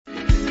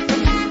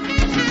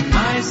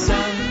my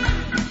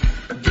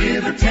son,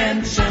 give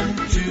attention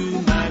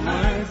to my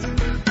words.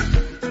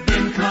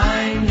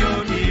 Incline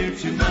your ear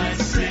to my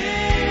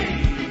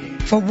saying.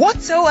 For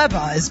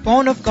whatsoever is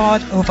born of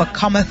God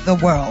overcometh the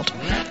world.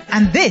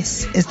 And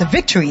this is the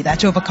victory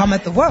that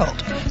overcometh the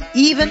world,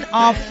 even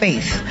our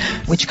faith,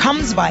 which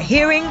comes by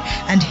hearing,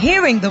 and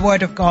hearing the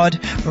word of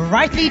God,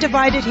 rightly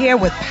divided here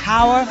with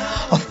power,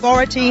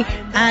 authority,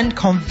 and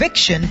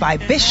conviction by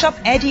Bishop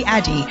Eddie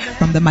Addy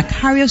from the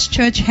Makarios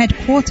Church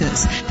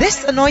headquarters.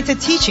 This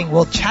anointed teaching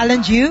will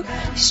challenge you,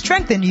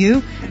 strengthen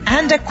you,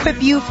 and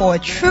equip you for a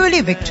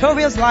truly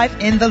victorious life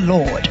in the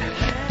Lord.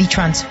 Be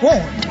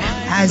transformed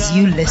as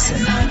you listen.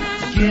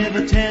 Give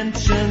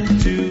attention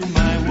to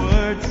my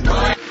words.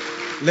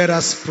 Let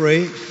us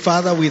pray.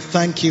 Father, we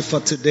thank you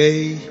for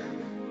today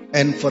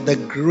and for the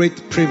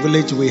great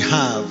privilege we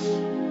have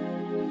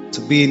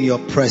to be in your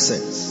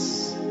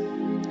presence.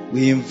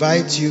 We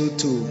invite you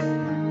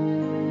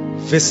to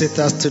visit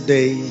us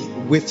today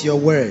with your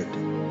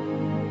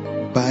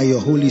word by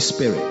your Holy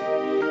Spirit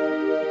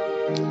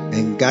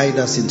and guide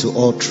us into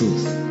all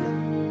truth.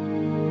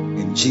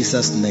 In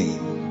Jesus'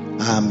 name,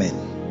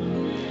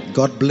 amen.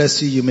 God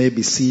bless you. You may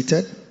be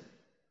seated.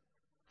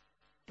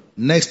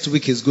 Next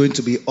week is going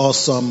to be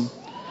awesome.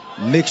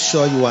 Make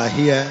sure you are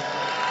here.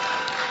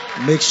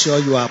 Make sure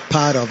you are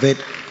part of it.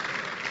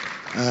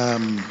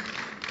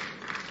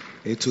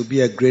 It will be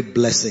a great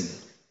blessing.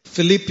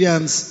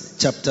 Philippians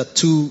chapter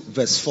 2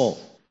 verse 4.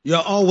 You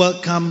are all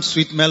welcome,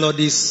 Sweet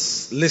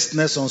Melodies,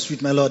 listeners on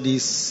Sweet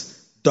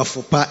Melodies,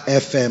 Dofopa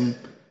FM,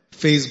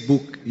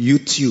 Facebook,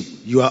 YouTube.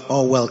 You are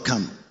all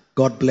welcome.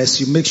 God bless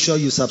you. Make sure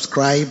you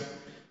subscribe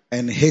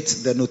and hit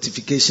the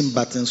notification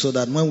button so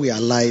that when we are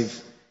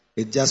live,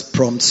 it just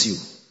prompts you.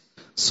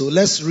 So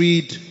let's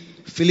read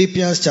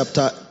Philippians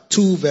chapter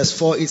 2 verse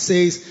 4. It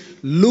says,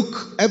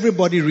 look,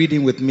 everybody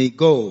reading with me,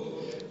 go.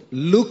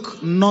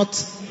 Look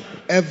not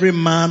every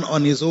man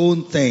on his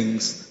own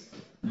things,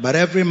 but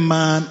every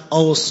man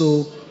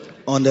also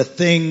on the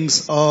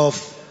things of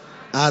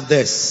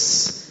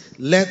others.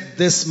 Let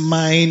this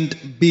mind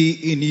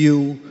be in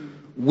you,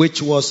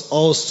 which was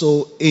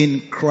also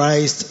in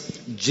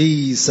Christ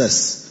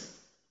Jesus.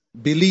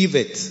 Believe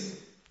it.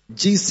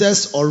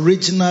 Jesus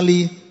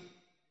originally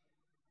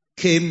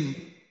came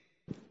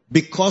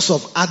because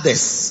of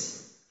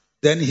others.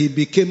 Then he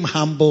became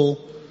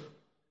humble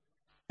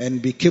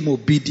and became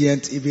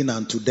obedient even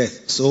unto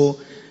death. So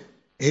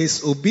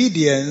his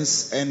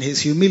obedience and his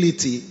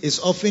humility is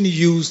often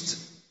used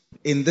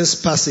in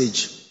this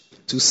passage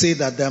to say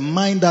that the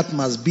mind that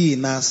must be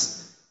in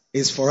us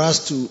is for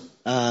us to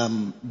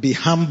be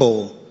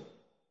humble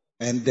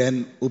and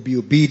then be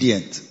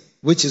obedient,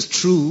 which is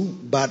true,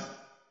 but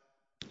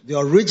the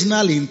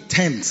original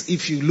intent,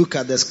 if you look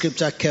at the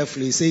scripture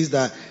carefully, it says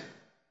that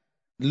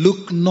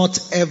look not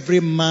every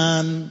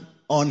man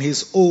on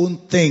his own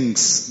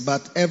things,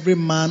 but every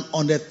man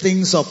on the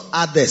things of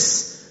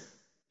others.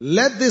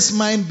 Let this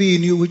mind be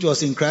in you, which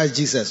was in Christ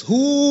Jesus,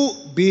 who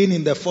being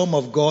in the form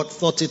of God,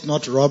 thought it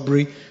not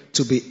robbery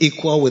to be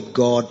equal with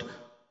God,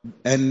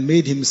 and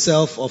made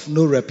himself of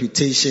no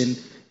reputation,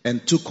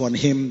 and took on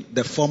him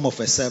the form of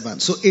a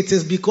servant. So it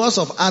is because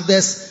of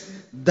others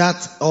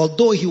that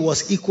although he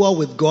was equal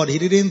with God, he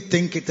didn't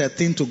think it a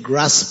thing to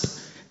grasp,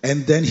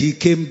 and then he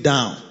came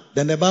down.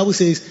 Then the Bible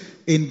says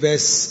in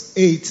verse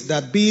 8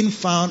 that being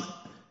found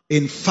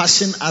in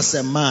fashion as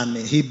a man,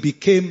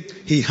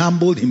 he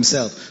humbled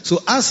himself.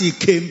 So as he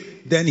came,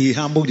 then he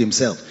humbled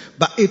himself.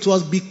 But it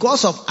was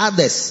because of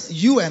others,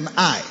 you and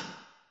I,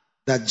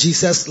 that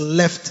Jesus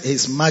left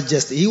his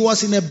majesty. He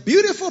was in a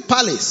beautiful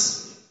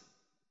palace,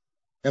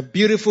 a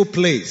beautiful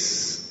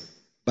place,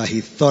 but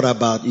he thought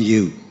about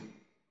you.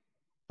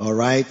 All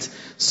right.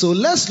 So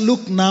let's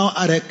look now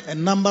at a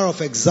number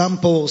of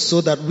examples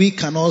so that we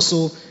can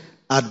also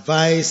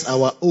advise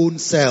our own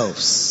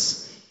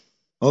selves.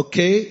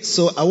 Okay.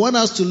 So I want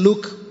us to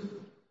look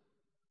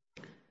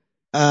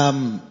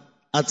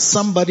at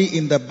somebody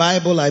in the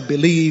Bible, I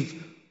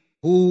believe,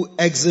 who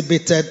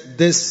exhibited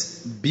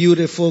this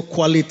beautiful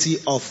quality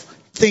of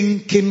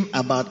thinking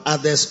about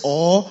others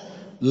or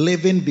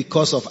living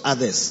because of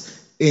others.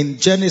 In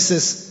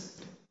Genesis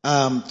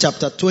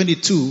chapter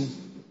 22,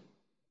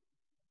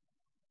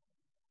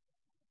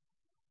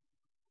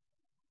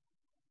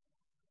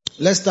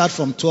 let's start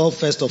from 12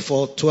 first of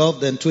all,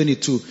 12 then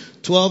 22.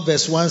 12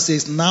 verse 1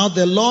 says, now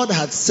the Lord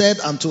had said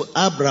unto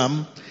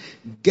Abram,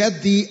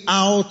 get thee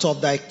out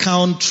of thy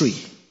country,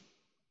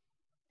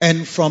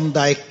 and from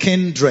thy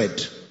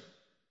kindred,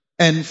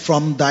 and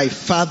from thy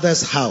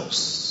father's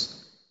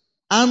house,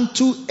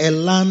 unto a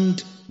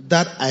land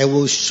that I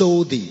will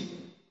show thee.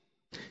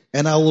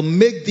 And I will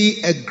make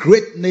thee a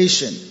great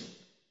nation,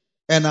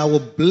 and I will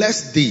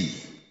bless thee,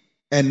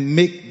 and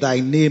make thy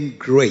name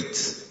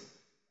great.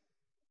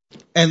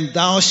 And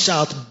thou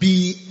shalt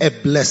be a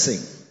blessing.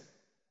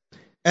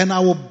 And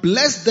I will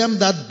bless them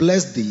that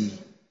bless thee,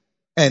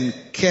 and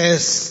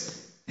curse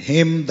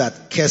him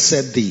that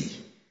curseth thee.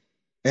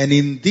 And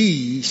in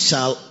thee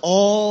shall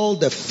all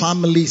the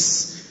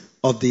families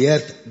of the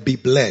earth be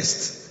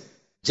blessed.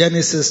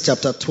 Genesis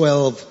chapter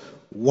 12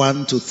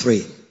 1 to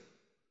 3.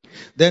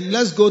 Then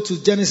let's go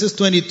to Genesis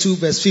 22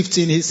 verse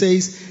 15. He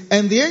says,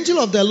 "And the angel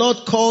of the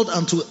Lord called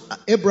unto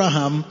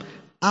Abraham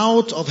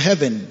out of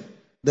heaven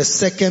the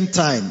second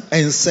time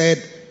and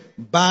said,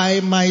 By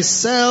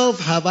myself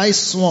have I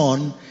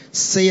sworn,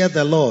 saith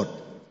the Lord,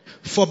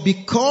 for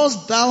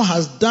because thou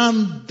hast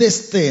done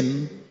this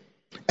thing,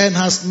 and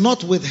hast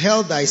not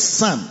withheld thy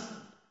son,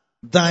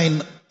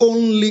 thine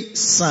only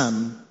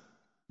son,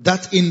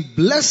 that in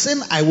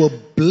blessing I will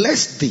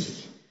bless thee,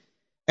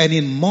 and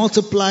in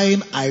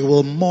multiplying I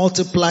will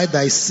multiply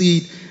thy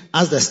seed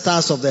as the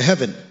stars of the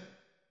heaven,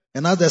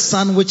 and as the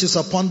sun which is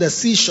upon the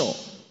seashore.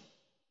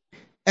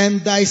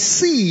 And thy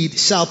seed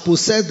shall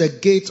possess the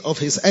gate of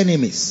his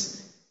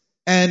enemies,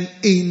 and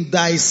in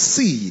thy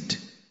seed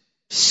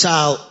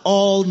shall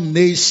all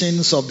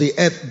nations of the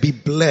earth be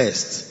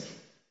blessed,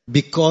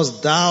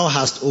 because thou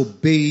hast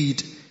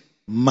obeyed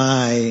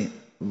my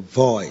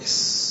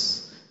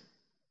voice."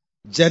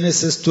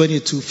 Genesis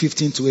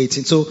 22:15 to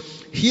 18. So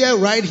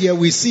right here,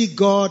 we see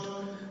God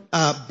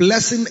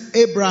blessing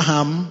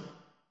Abraham,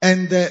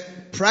 and the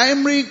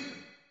primary,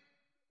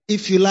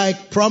 if you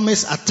like,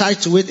 promise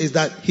attached to it is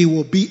that he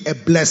will be a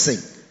blessing.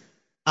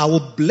 I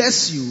will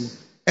bless you,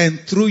 and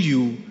through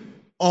you,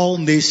 all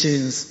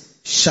nations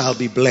shall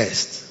be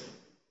blessed.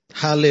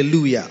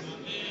 Hallelujah.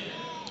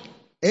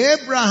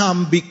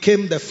 Abraham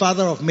became the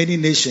father of many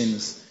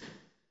nations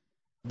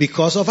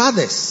because of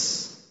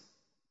others.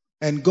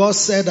 And God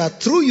said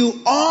that through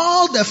you,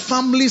 all the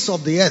families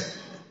of the earth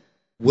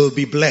will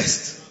be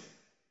blessed.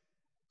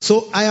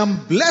 So I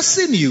am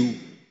blessing you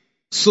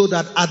so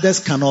that others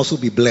can also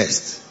be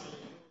blessed.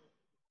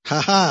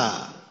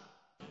 I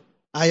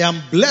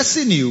am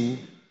blessing you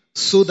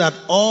so that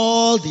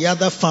all the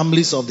other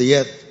families of the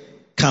earth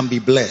can be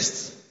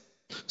blessed.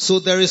 So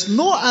there is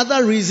no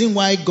other reason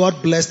why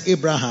God blessed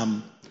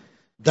Abraham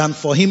than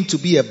for him to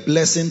be a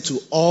blessing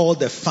to all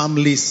the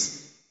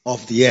families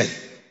of the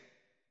earth.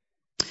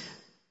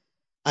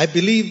 I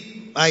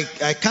believe I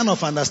kind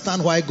of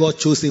understand why God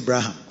chose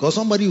Abraham. Because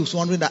somebody was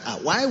wondering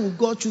that why would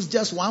God choose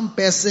just one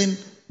person?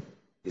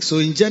 So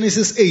in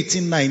Genesis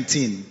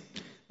 18:19,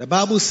 the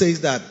Bible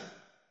says that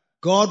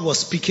God was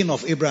speaking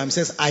of Abraham. It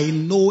says, "I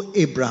know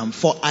Abraham,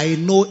 for I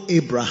know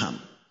Abraham.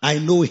 I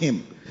know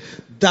him,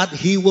 that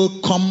he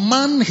will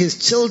command his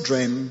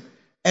children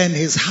and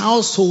his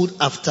household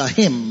after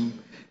him,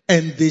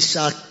 and they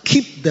shall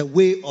keep the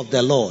way of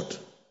the Lord,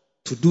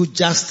 to do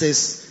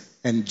justice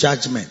and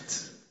judgment."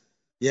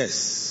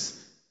 Yes,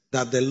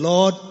 that the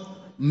Lord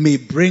may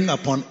bring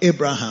upon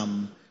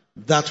Abraham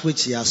that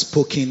which he has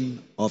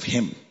spoken of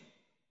him.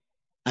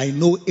 I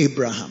know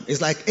Abraham. It's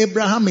like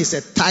Abraham is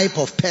a type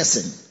of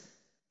person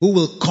who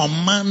will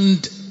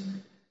command.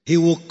 He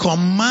will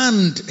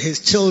command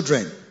his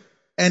children,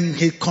 and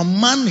he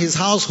command his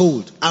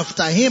household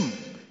after him,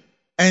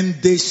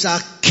 and they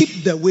shall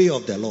keep the way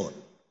of the Lord.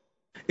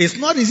 It's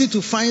not easy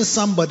to find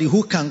somebody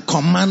who can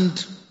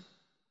command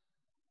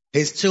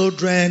his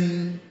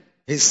children,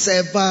 his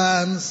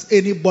servants,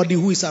 anybody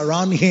who is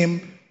around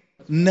him,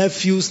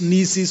 nephews,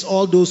 nieces,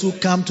 all those who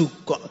come to,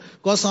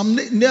 because some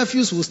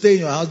nephews will stay in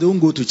your house, they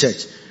won't go to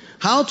church.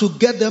 How to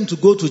get them to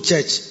go to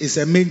church is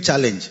a main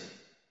challenge.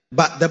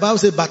 But the Bible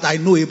says, "But I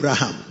know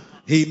Abraham."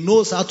 He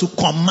knows how to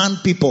command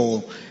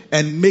people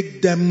and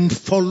make them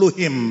follow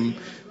him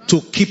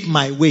to keep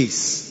my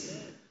ways.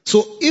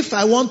 So if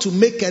I want to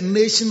make a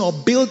nation or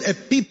build a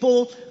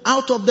people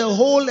out of the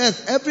whole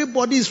earth,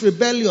 everybody is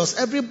rebellious,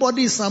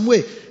 everybody is some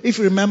way. If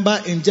you remember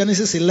in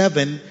Genesis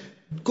 11,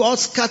 God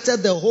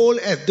scattered the whole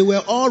earth. They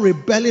were all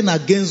rebelling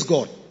against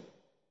God.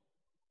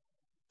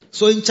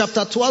 So in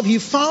chapter 12, he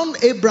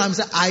found Abraham,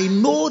 said, "I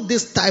know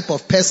this type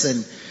of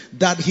person,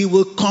 that he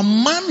will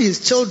command his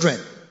children.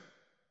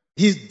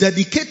 He's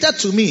dedicated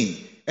to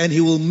me, and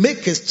he will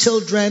make his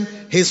children,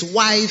 his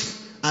wife."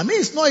 I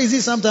mean, it's not easy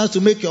sometimes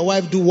to make your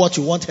wife do what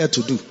you want her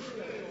to do.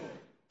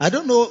 I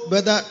don't know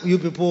whether you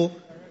people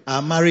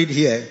are married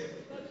here.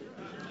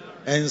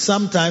 And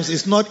sometimes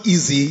it's not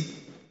easy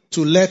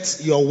to let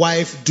your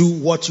wife do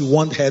what you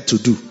want her to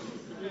do.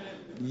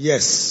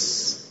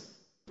 Yes.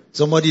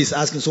 Somebody is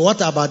asking, so what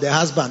about the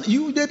husband?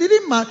 They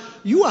didn't marry.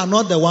 You are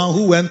not the one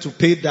who went to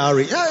pay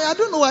dowry. I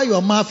don't know why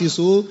your mouth is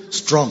so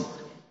strong.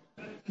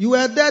 You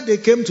were there, they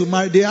came to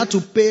marry. They had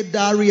to pay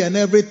dowry and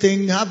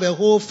everything, have a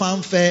whole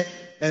fanfare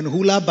and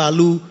hula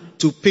baloo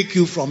to pick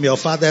you from your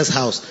father's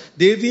house.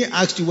 They even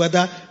asked you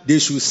whether they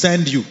should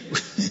send you.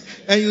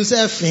 And you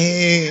said,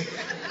 "Fee."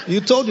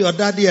 You told your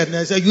daddy, and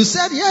they said, "You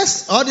said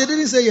yes," or they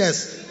didn't say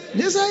yes.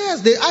 They said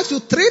yes. They asked you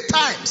 3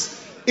 times.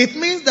 It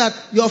means that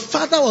your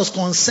father was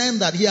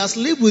concerned that he has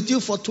lived with you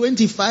for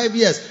 25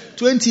 years,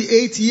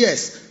 28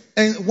 years.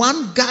 And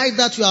one guy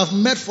that you have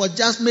met for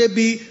just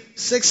maybe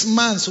 6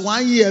 months,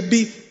 1 year,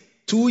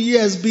 2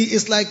 years,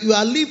 it's like you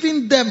are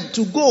leaving them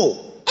to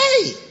go.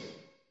 Hey!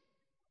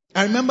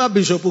 I remember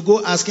Bishop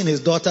Ugo asking his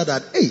daughter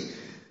that, "Hey,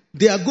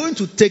 they are going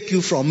to take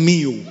you from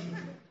me.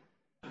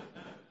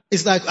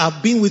 It's like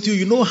I've been with you.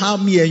 You know how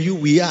me and you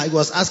we are." He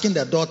was asking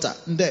the daughter.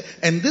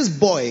 And this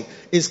boy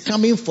is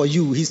coming for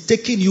you. He's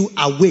taking you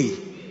away.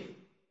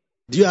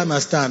 Do you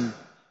understand?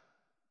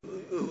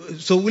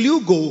 so will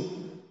you go?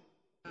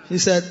 He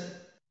said,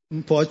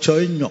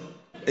 "Mpochoinyo."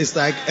 It's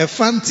like a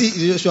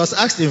fancy. She was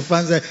asked in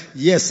fancy,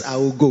 "Yes, I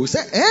will go." He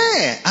said,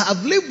 "Hey, I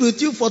have lived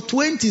with you for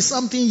 20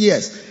 something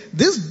years.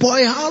 This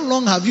boy, how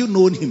long have you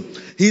known him?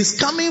 He's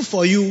coming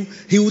for you.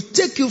 He will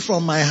take you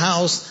from my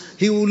house.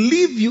 He will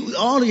leave you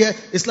all here.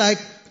 It's like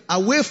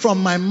away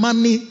from my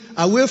money,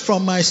 away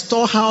from my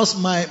storehouse,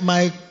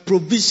 my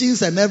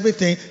provisions and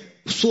everything.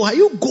 So are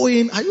you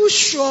going? Are you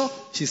sure?"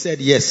 She said,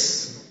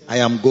 "Yes, I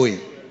am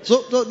going."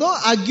 So don't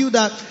argue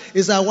that.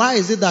 It's like, why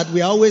is it that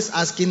we are always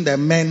asking the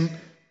men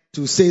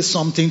to say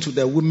something to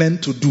the women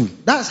to do?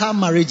 That's how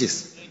marriage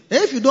is.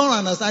 If you don't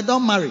understand,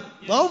 don't marry.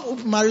 But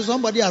if marry,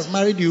 somebody has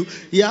married you,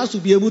 he has to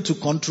be able to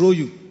control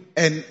you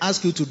and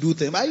ask you to do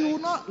things. But you will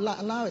not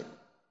allow it.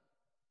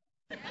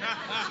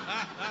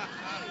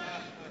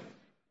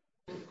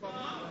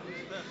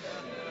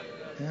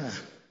 Yeah.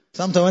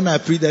 Sometimes when I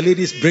preach, the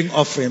ladies bring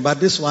offering. But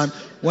this one,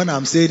 when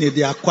I'm saying it,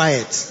 they are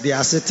quiet. They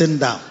are sitting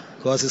down.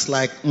 Because it's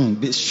like,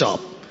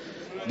 bishop.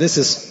 This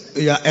is,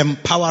 you are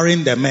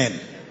empowering the men.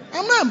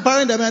 I'm not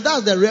empowering the men.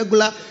 That's the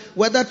regular,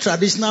 whether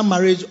traditional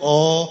marriage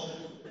or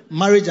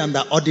marriage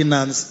under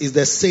ordinance is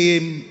the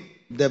same.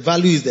 The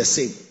value is the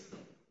same.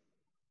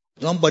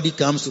 Somebody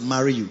comes to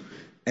marry you,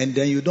 and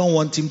then you don't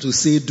want him to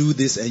say, "Do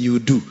this," and you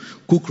do.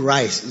 Cook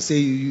rice. You say,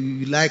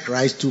 you like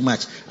rice too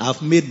much.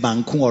 I've made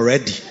banku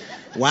already.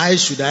 Why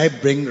should I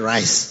bring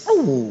rice?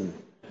 Oh.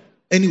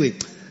 Anyway,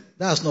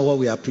 that's not what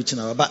we are preaching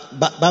about.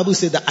 But Bible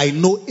says that I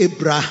know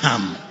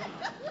Abraham.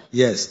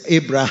 Yes,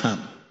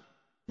 Abraham.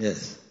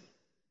 Yes.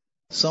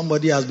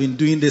 Somebody has been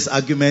doing this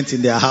argument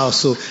in their house.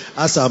 So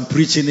as I'm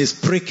preaching, it's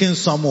pricking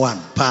someone.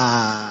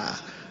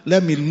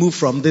 Let me move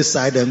from this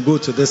side and go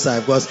to this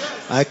side, because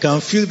I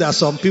can feel that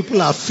some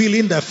people are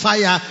feeling the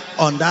fire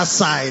on that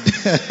side.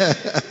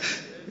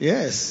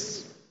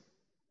 Yes.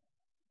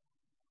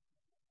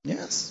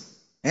 Yes.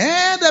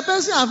 And the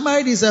person I've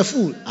married is a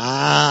fool.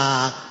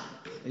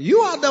 You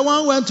are the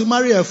one who went to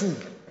marry a fool.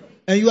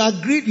 And you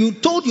agreed, you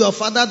told your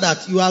father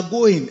that you are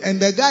going, and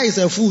the guy is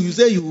a fool. You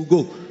say you will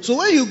go. So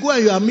when you go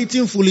and you are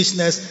meeting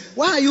foolishness,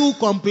 why are you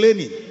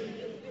complaining?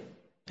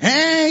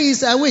 Hey,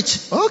 he's a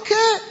witch.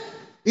 Okay.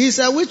 He's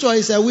a witch or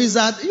he's a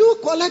wizard. You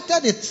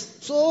collected it.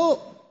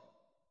 So,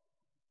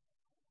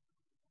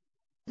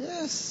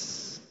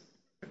 yes.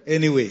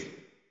 Anyway,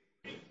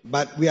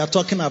 but we are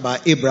talking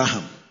about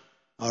Abraham.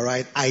 All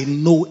right. I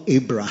know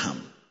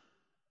Abraham.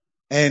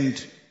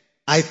 And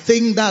I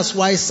think that's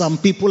why some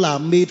people are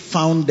made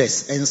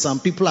founders and some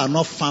people are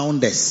not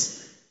founders.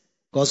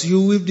 Because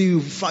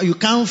you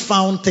can't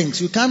found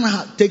things. You can't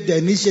take the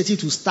initiative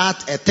to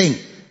start a thing.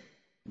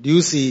 Do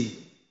you see?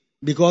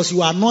 Because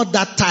you are not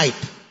that type.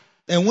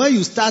 And when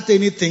you start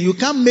anything, you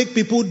can't make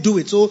people do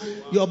it. So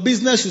your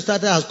business you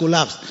started has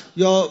collapsed.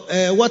 Your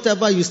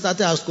whatever you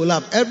started has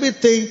collapsed.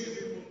 Everything,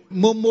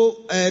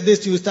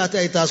 this you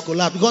started, it has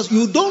collapsed. Because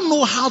you don't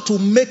know how to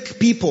make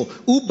people.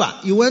 Uber,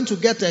 you went to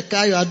get a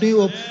car,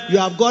 you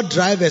have got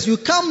drivers. You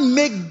can't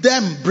make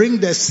them bring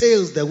the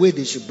sales the way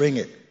they should bring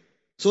it.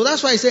 So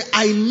that's why I say,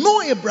 I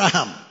know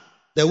Abraham.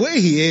 The way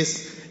he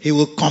is, he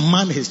will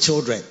command his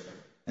children.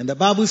 And the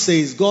Bible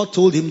says, God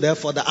told him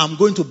therefore that I'm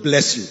going to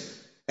bless you.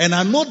 And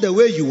I know the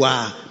way you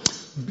are.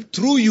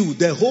 Through you,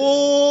 the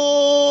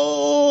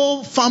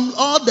whole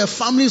all the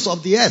families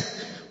of the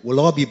earth will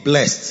all be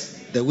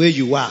blessed. The way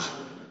you are.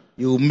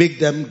 You will make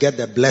them get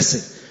the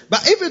blessing.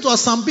 But if it was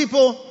some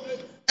people,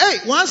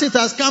 once it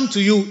has come to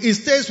you, it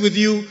stays with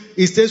you,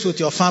 it stays with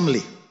your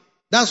family.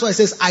 That's why it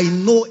says, I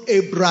know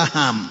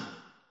Abraham.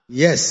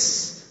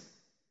 Yes.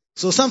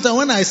 So sometimes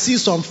when I see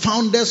some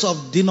founders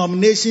of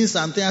denominations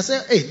and things,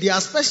 I say, they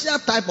are special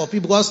type of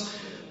people. Because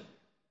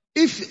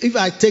if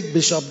I take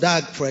Bishop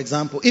Dag, for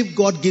example, if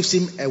God gives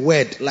him a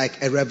word,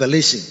 like a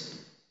revelation,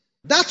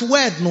 that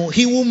word,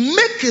 he will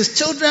make his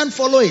children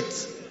follow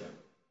it.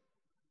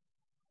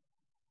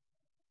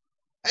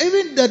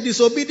 Even the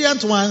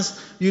disobedient ones,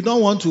 you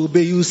don't want to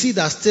obey. You see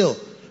that still,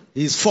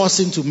 he's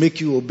forcing to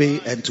make you obey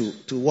and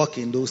to walk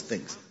in those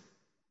things.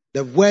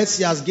 The words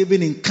he has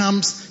given in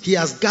camps, he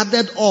has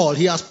gathered all.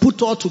 He has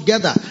put all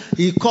together.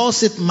 He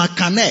calls it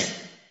Makane.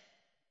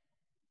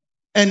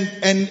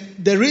 And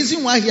the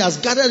reason why he has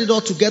gathered it all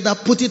together,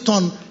 put it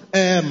on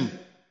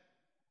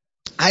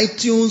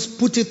iTunes,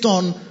 put it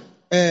on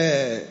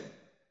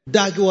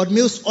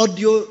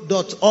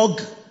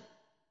dagwordmillsaudio.org,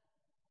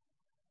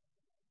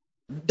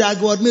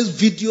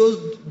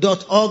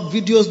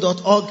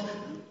 dagwordmillsvideos.org,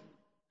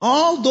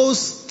 all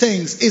those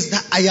things is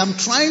that I am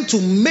trying to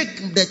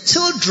make the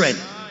children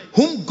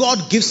whom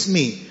God gives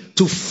me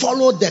to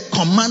follow the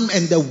command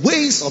and the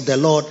ways of the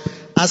Lord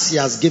as he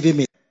has given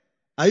me.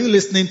 Are you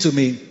listening to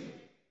me?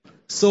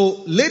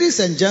 So,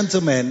 ladies and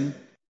gentlemen,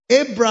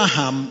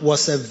 Abraham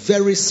was a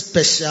very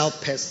special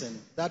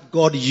person that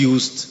God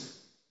used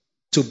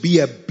to be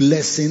a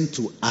blessing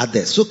to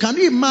others. So can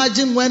you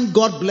imagine when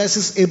God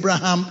blesses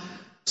Abraham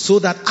so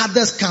that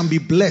others can be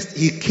blessed?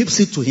 He keeps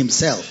it to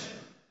himself.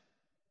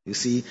 You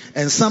see?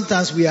 And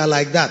sometimes we are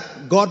like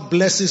that. God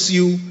blesses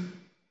you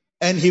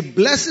and he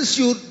blesses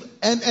you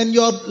and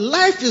your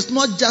life is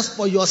not just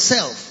for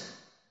yourself.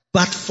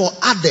 but for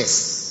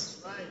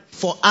others.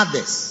 For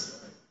others.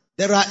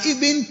 There are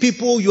even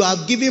people you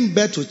have given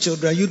birth to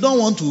children. You don't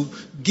want to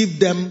give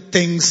them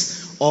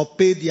things or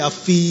pay their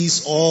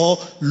fees or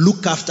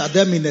look after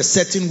them in a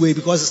certain way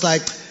because it's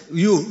like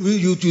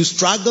you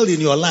struggle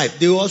in your life.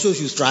 They also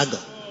should struggle.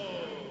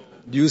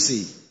 Do you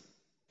see?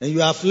 And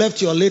you have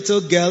left your little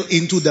girl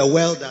into the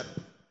world that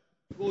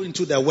go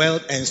into the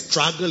world and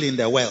struggle in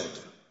the world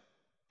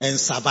and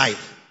survive.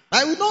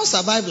 I will not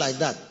survive like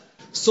that.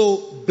 So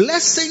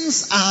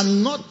blessings are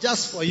not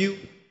just for you,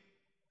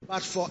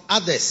 but for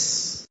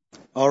others.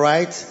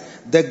 Alright?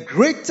 The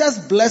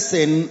greatest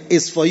blessing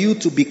is for you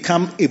to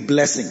become a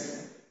blessing.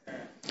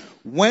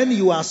 When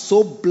you are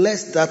so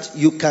blessed that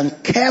you can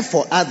care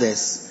for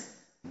others,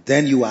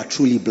 then you are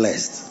truly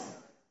blessed.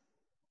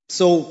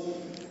 So,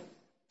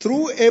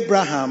 through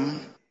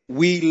Abraham,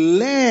 we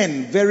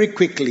learn very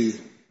quickly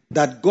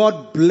that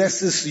God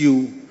blesses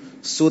you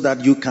so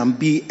that you can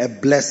be a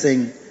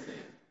blessing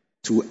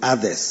to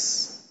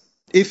others.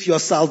 If your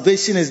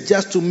salvation is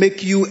just to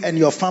make you and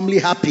your family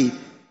happy,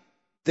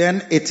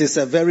 then it is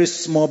a very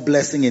small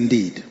blessing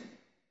indeed.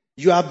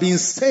 You have been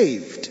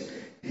saved,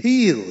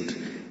 healed,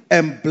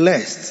 and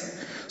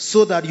blessed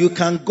so that you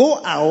can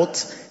go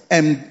out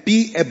and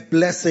be a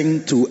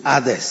blessing to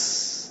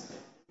others.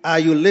 Are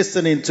you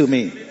listening to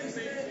me?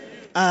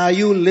 Are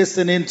you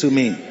listening to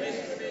me?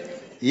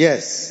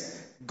 Yes.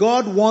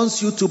 God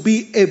wants you to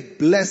be a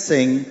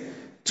blessing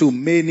to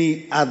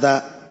many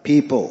other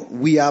people.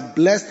 We are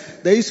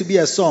blessed. There used to be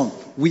a song,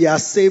 we are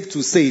saved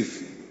to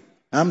save.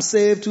 I'm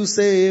saved to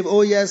save.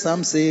 Oh yes,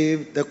 I'm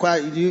saved. The choir,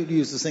 you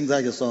used to sing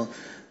that song.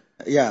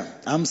 Yeah.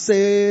 I'm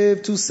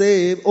saved to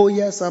save. Oh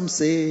yes, I'm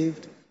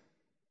saved.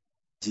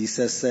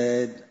 Jesus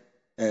said,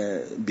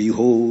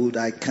 behold,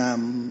 I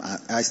come.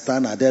 I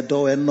stand at the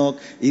door and knock.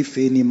 If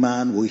any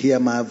man will hear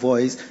my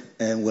voice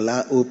and will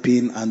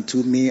open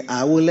unto me,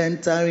 I will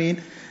enter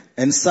in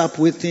and sup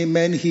with him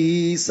and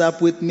he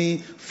sup with me.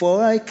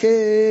 For I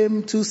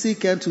came to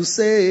seek and to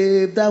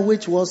save that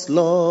which was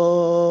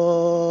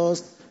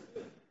lost.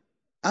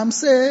 I'm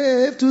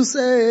saved to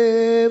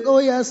save. Oh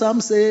yes,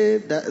 I'm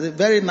saved.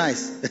 Very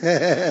nice.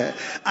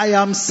 I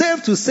am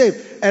saved to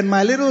save. And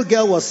my little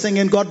girl was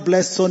singing, God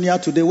bless Sonia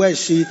today. Where is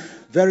she?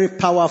 Very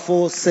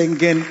powerful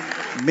singing,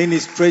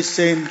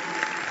 ministration.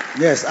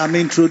 Yes, I'm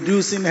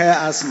introducing her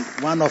as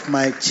one of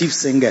my chief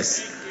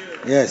singers.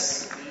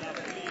 Yes.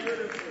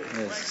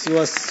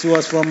 Yes. She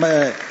was from,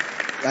 I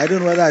don't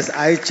know whether it's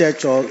I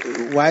Church or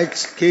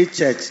K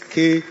Church,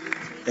 K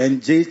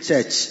and J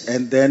Church.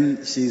 And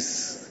then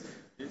she's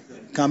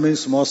coming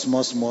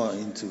small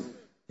into.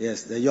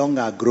 Yes, the young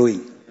are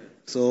growing.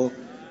 So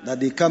that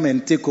they come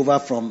and take over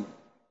from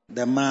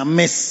the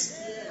mames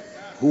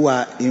who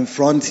are in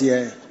front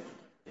here.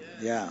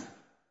 Yeah.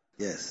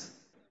 Yes.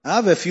 I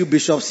have a few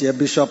bishops here.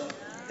 Bishop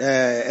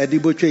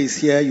Ediboche is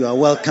here. You are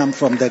welcome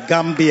from the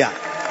Gambia.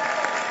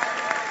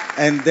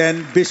 And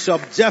then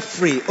Bishop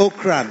Jeffrey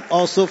Okran,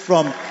 also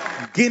from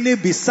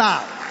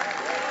Guinea-Bissau.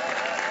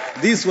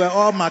 These were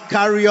all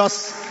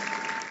Makarios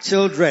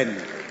children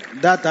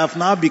that have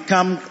now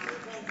become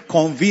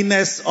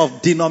conveners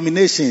of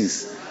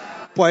denominations.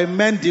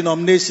 Poimen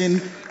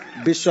denomination,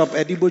 Bishop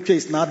Ediboche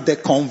is now the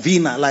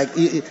convener. Like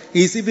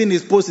he's even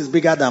his post is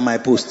bigger than my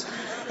post.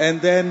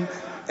 And then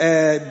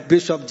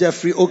Bishop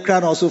Jeffrey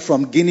Okran, also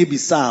from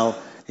Guinea-Bissau,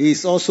 he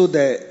is also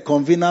the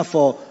convener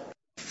for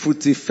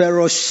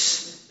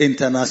Frutiferos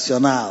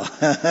International.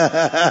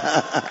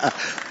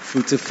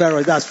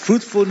 Frutiferos, that's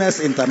Fruitfulness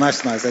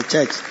International. It's a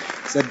church.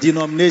 It's a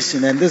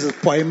denomination, and this is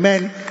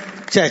Poimen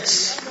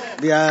Church.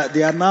 They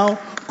are now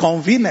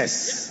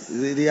conveners.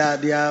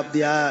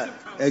 They are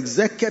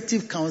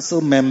executive council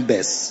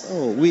members.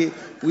 Oh,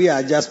 we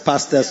are just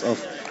pastors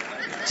of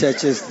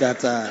churches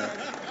that are,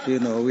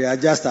 we are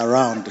just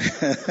around.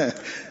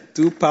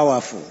 Too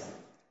powerful.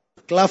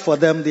 Clap for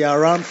them. They are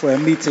around for a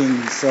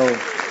meeting. So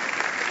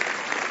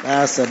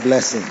that's a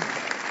blessing.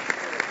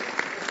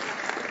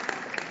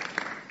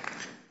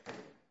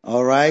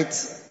 All right.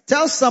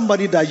 Tell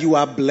somebody that you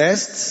are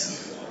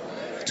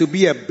blessed to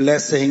be a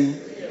blessing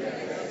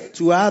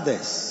to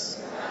others.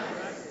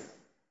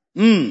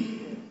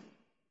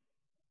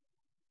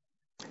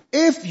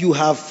 If you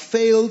have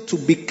failed to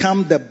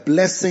become the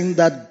blessing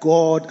that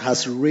God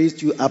has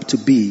raised you up to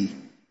be,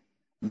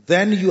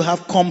 then you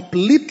have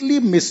completely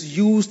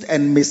misused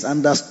and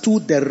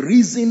misunderstood the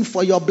reason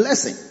for your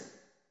blessing.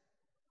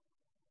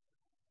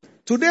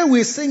 Today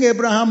we sing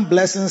Abraham's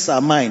blessings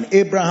are mine.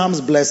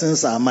 Abraham's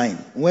blessings are mine.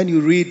 When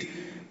you read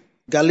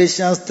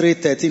Galatians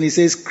 3:13, it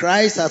says,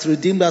 Christ has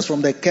redeemed us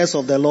from the curse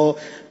of the law,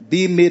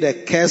 being made a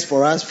curse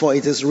for us, for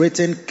it is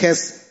written,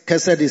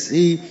 cursed is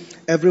he,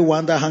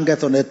 everyone that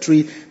hangeth on a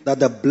tree, that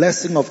the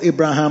blessing of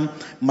Abraham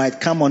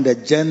might come on the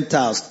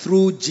Gentiles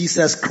through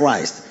Jesus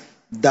Christ,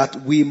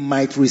 that we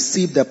might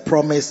receive the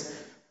promise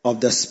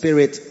of the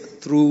Spirit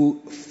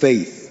through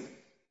faith.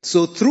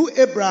 So through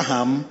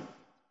Abraham,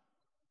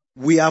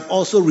 we have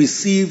also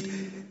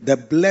received the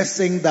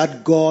blessing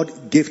that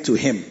God gave to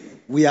him.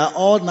 We are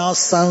all now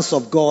sons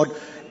of God,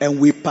 and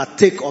we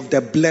partake of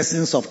the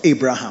blessings of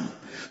Abraham.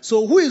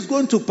 So who is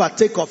going to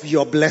partake of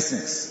your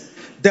blessings?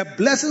 The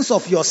blessings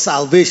of your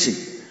salvation.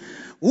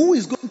 Who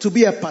is going to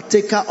be a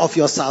partaker of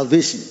your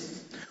salvation?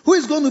 Who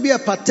is going to be a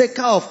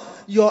partaker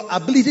of your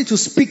ability to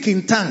speak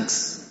in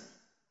tongues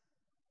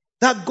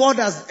that God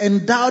has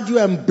endowed you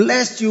and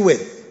blessed you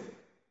with?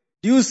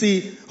 Do you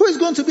see? Who is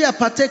going to be a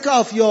partaker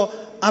of your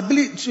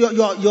ability,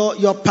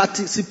 your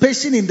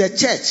participation in the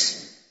church,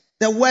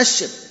 the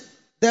worship,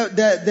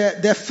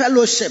 the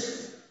fellowship?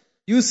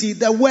 You see,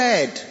 the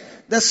word,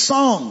 the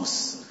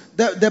songs,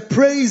 the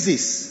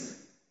praises.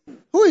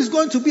 Who is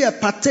going to be a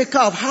partaker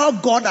of how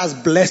God has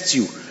blessed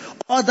you,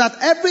 or that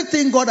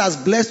everything God has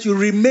blessed you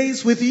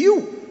remains with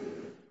you?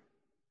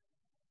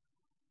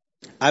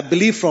 I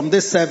believe from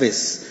this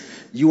service,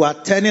 you are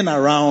turning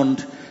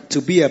around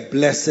to be a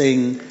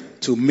blessing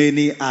to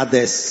many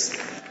others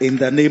in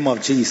the name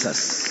of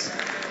Jesus.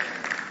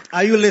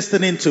 Are you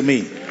listening to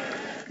me?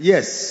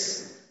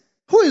 Yes.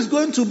 Who is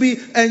going to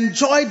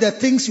enjoy the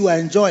things you are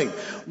enjoying?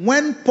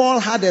 When Paul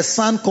had a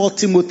son called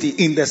Timothy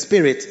in the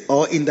Spirit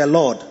or in the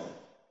Lord,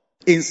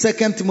 in 2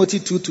 Timothy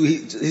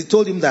 2:2, he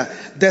told him that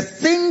the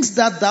things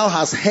that thou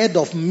hast heard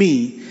of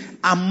me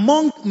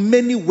among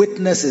many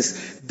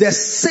witnesses, the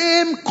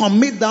same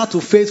commit thou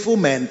to faithful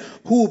men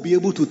who will be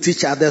able to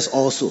teach others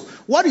also.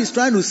 What he's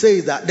trying to say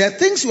is that the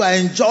things you are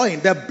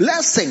enjoying, the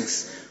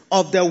blessings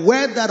of the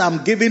word that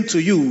I'm giving to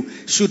you,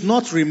 should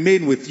not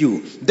remain with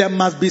you. There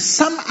must be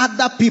some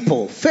other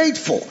people,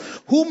 faithful,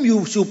 whom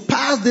you should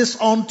pass this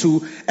on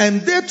to,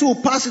 and they too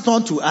will pass it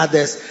on to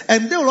others,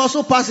 and they will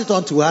also pass it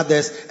on to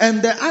others,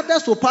 and the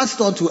others will pass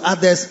it on to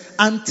others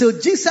until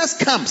Jesus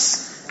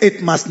comes.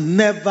 It must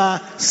never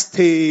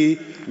stay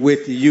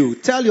with you.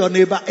 Tell your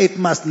neighbor, it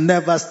must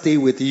never stay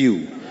with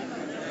you.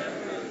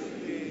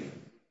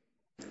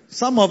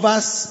 Some of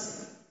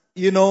us,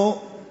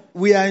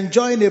 we are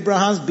enjoying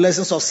Abraham's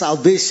blessings of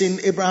salvation,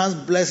 Abraham's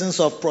blessings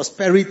of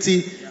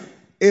prosperity,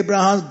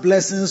 Abraham's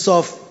blessings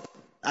of,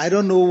 I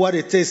don't know what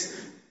it is,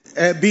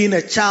 being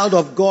a child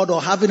of God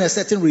or having a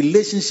certain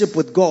relationship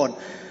with God.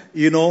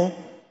 He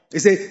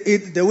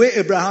said, the way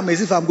Abraham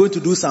is, if I'm going to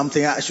do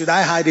something, should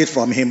I hide it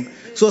from him?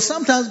 So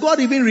sometimes God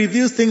even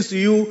reveals things to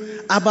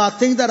you about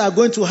things that are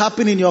going to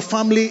happen in your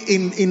family,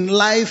 in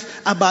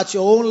life, about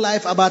your own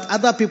life, about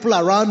other people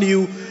around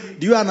you.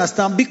 Do you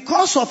understand?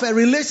 Because of a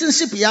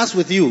relationship he has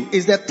with you.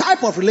 Is the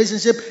type of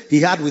relationship he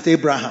had with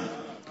Abraham.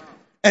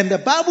 And the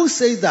Bible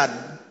says that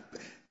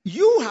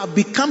you have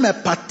become a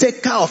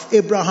partaker of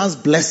Abraham's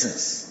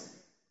blessings.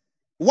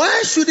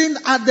 Why shouldn't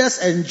others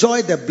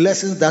enjoy the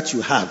blessings that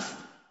you have?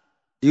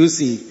 You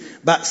see,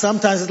 but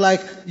sometimes it's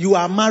like you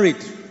are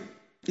married.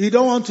 You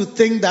don't want to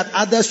think that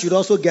others should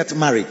also get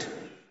married.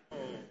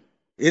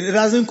 It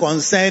doesn't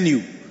concern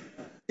you.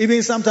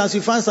 Even sometimes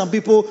you find some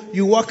people,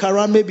 you walk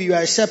around, maybe you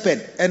are a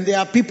shepherd, and there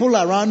are people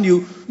around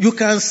you, you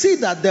can see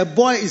that the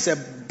boy is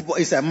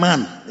a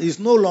man. He's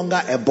no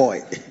longer a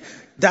boy.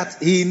 That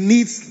he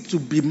needs to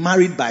be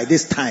married by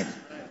this time.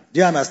 Do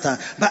you understand?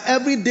 But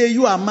every day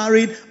you are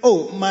married.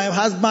 Oh, my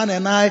husband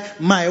and I,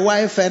 my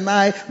wife and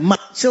I, my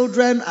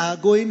children are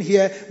going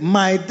here,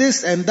 my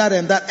this and that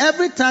and that.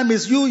 Every time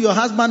it's you, your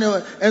husband,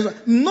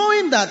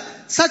 knowing that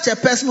such a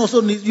person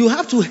also needs, you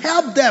have to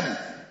help them.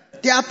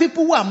 There are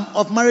people who are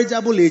of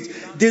marriageable age.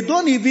 They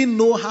don't even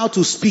know how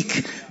to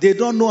speak. They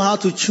don't know how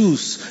to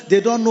choose.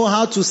 They don't know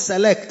how to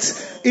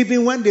select.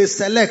 Even when they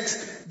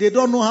select, they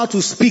don't know how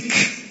to speak.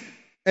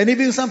 And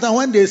even sometimes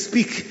when they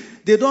speak,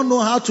 they don't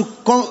know how to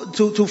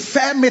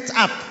firm it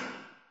up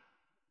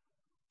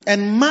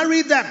and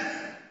marry them.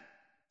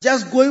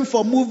 Just going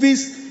for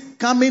movies,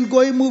 coming,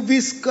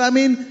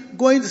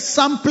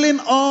 sampling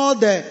all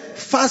the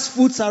fast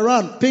foods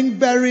around.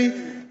 Pinkberry,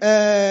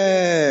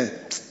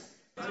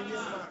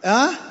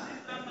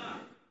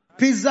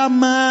 Pizza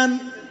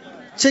Man,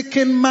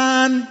 Chicken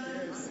Man,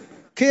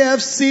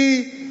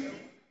 KFC,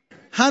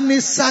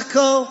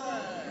 honeysuckle,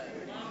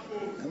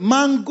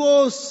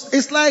 mangoes.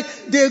 It's like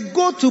they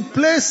go to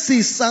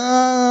places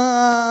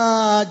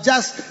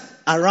just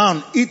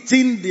around,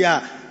 eating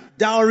their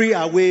dowry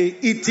away,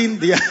 eating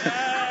their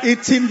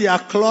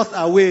cloth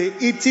away,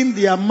 eating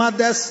their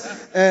mother's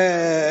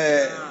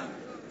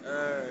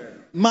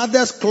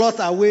cloth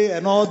away,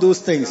 and all those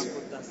things.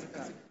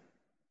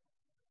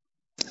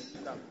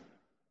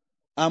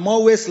 I'm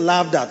always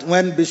laughed at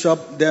when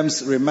Bishop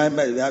Dems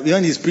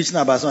when he's preaching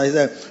about something. He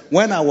said,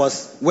 when I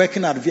was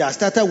working at I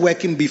started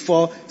working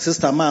before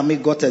Sister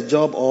Mami got a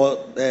job or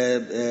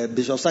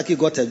Bishop Saki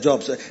got a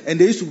job. And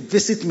they used to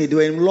visit me. They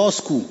were in law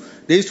school.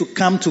 They used to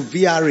come to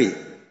VRA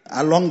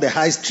along the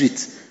high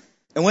street.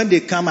 And when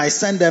they come, I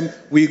send them,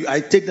 I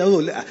take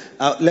them,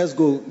 let's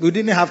go. We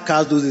didn't have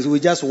cars those days. We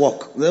just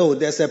walk. Oh,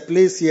 there's a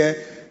place here,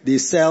 they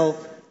sell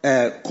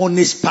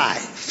Cornish pie,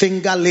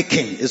 finger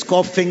licking. It's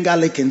called finger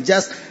licking.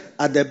 Just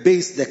at the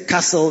base, the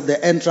castle,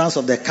 the entrance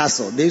of the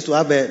castle. They used to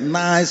have a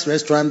nice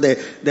restaurant there.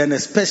 Then a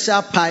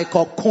special pie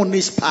called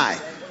Cornish pie.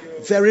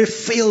 Very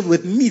filled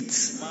with meat,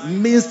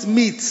 minced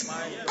meat.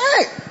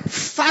 Hey,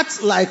 fat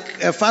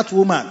like a fat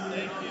woman.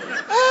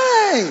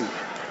 Hey.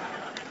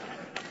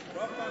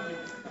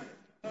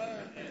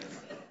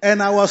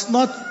 And I was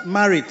not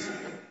married.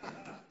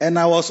 And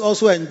I was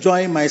also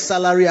enjoying my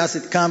salary as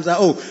it comes.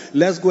 Oh,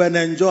 let's go and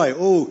enjoy.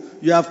 Oh,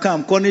 you have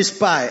come. Cornish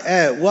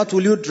pie. What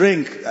will you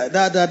drink? When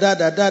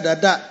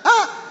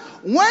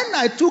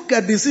I took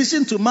a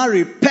decision to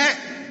marry,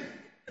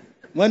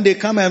 when they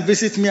come and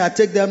visit me, I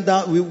take them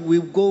down. We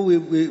go,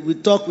 we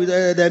talk with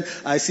them. Then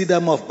I see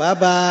them off. Bye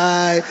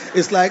bye.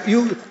 It's like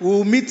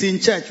we'll meet in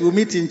church.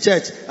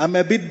 I'm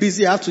a bit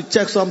busy. I have to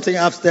check something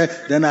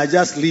upstairs. Then I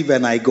just leave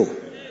and I go.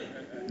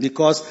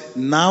 Because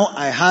now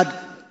I had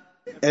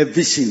a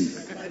vision.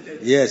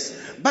 Yes.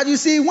 But you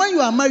see, when you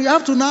are married, you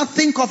have to now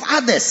think of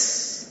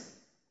others.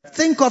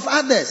 Think of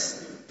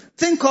others.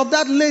 Think of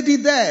that lady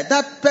there,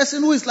 that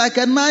person who is like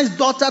a nice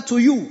daughter to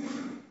you.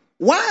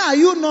 Why are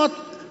you not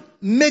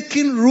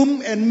making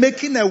room and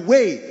making a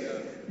way?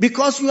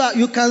 Because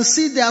you can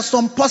see there are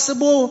some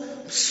possible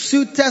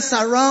suitors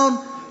around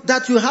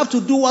that you have to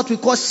do what we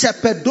call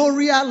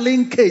shepherdorial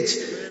linkage.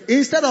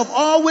 Instead of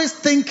always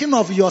thinking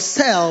of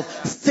yourself,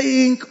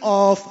 think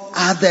of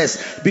others.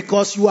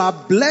 Because you are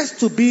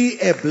blessed to be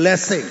a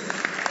blessing.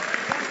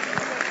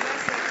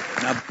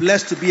 You are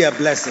blessed to be a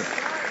blessing.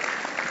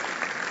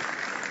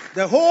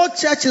 The whole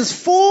church is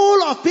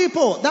full of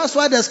people. That's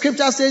why the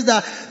scripture says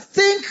that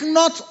think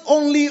not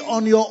only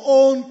on your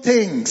own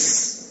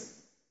things.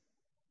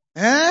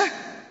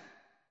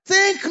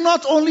 Think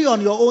not only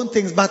on your own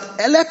things, but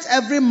let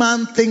every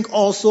man think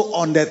also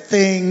on the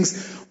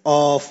things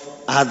of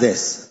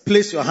others.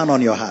 Place your hand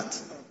on your heart.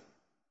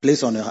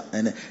 Place on your heart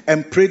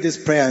and pray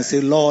this prayer and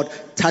say, Lord,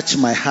 touch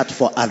my heart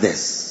for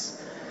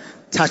others.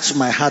 Touch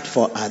my heart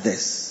for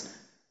others.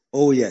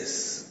 Oh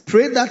yes.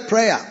 Pray that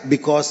prayer,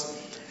 because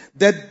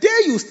the day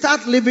you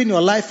start living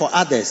your life for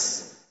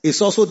others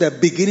is also the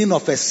beginning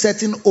of a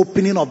certain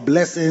opening of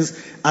blessings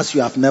as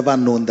you have never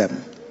known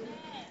them.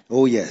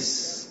 Oh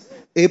yes.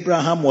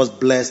 Abraham was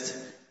blessed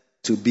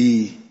to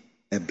be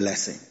a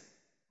blessing.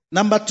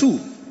 Number 2,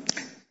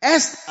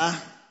 Esther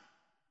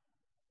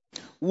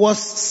was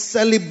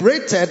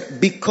celebrated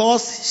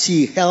because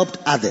she helped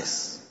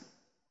others.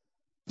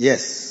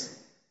 Yes.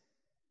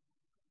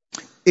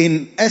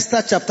 In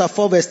Esther chapter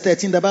 4 verse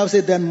 13, the Bible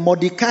says, then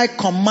Mordecai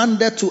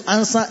commanded to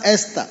answer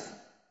Esther.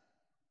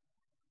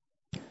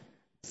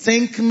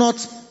 Think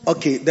not,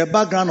 okay, the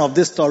background of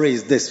this story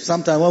is this.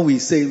 Sometimes when we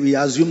say, we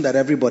assume that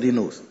everybody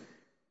knows.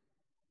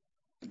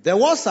 There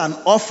was an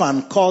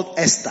orphan called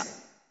Esther.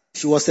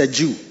 She was a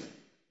Jew.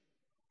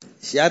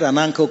 She had an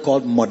uncle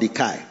called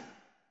Mordecai.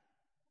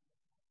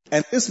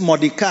 And this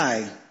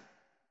Mordecai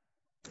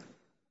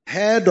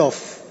heard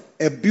of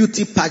a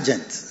beauty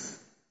pageant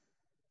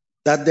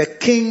that the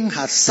king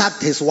had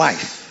sacked his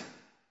wife.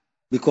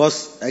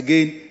 Because,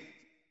 again,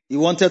 he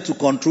wanted to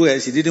control her.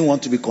 She didn't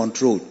want to be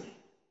controlled.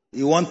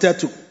 He wanted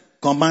to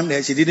command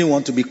her. She didn't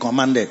want to be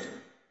commanded.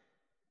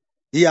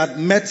 He had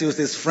met with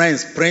his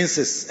friends,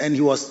 princes, and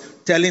he was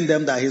telling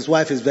them that his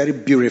wife is very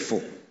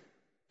beautiful.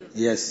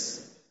 Yes.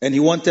 And he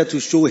wanted to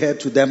show her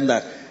to them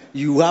that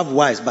you have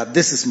wives, but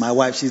this is my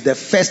wife. She's the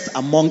first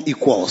among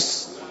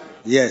equals.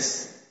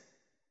 Yes.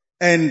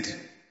 And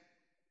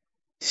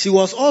she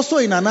was also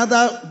in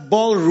another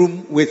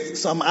ballroom with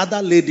some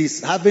other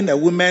ladies having a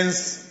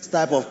women's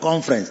type of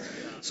conference.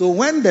 So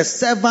when the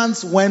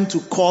servants went to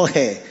call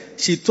her,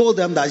 she told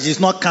them that she's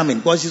not coming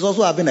because she's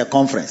also having a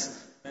conference.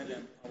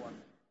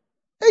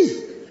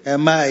 Hey,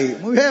 am I?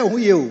 Who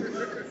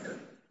you?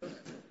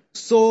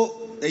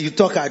 So you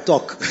talk, I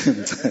talk.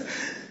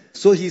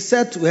 So he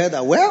said to her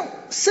that, well,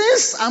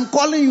 since I'm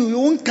calling you, you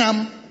won't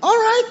come. All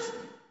right,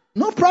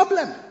 no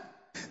problem.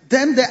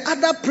 Then the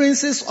other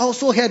princes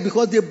also heard,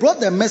 because they brought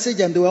the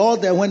message and they were all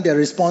there when the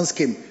response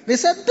came. They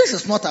said, this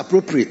is not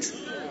appropriate.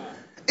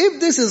 If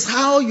this is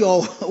how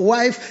your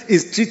wife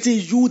is treating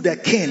you, the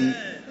king,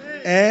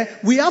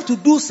 we have to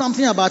do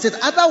something about it.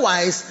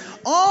 Otherwise,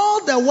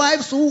 all the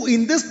wives who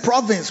in this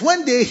province,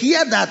 when they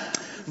hear that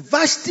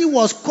Vashti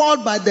was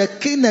called by the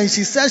king and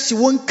she says she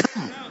won't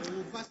come,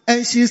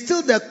 and she's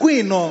still the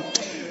queen,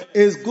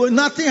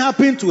 nothing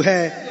happened to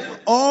her,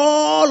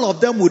 all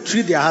of them will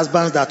treat their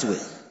husbands that way.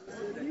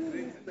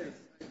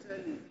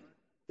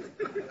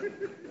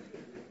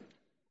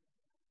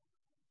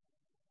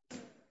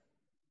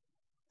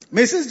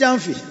 Mrs.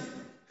 Jamfi.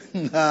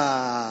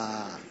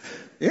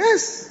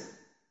 Yes.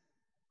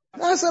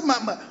 That's a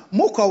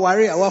moko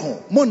wari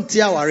awaho.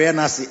 Montia wari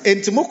nasi.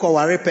 Enti moko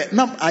wari pe.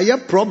 Now I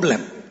have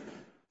problem.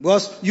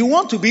 Because you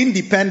want to be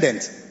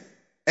independent.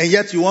 And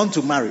yet you want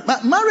to marry.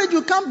 But marriage,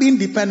 you can't be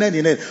independent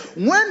in it.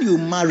 When you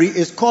marry,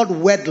 it's called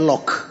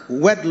wedlock.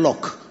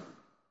 Wedlock.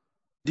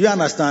 Do you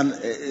understand?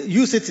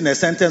 Use it in a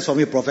sentence for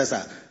me,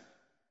 Professor.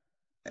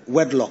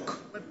 Wedlock.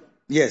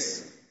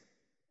 Yes.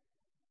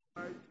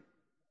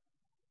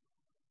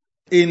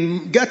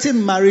 In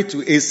getting married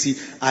to AC,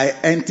 I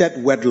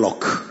entered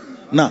wedlock.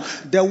 Now,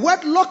 the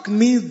wedlock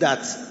means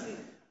that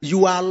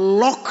you are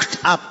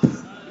locked up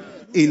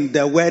in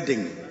the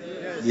wedding.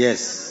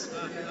 Yes.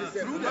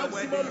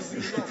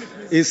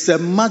 It's a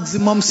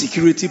maximum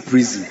security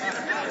prison.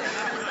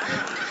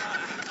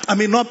 I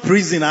mean, not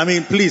prison. I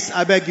mean, please,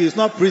 I beg you, it's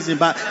not prison,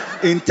 but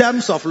in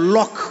terms of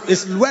lock,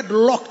 it's word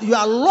locked. You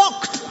are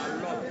locked.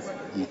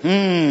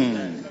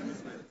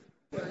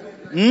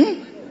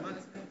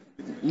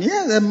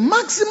 Yeah, the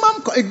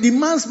maximum, it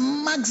demands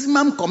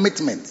maximum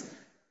commitment.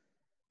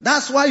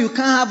 That's why you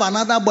can't have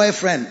another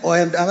boyfriend or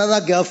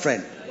another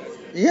girlfriend.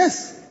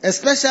 Yes,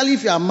 especially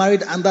if you are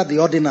married under the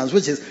ordinance,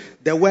 which is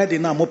the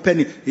wedding. I'm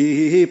opening.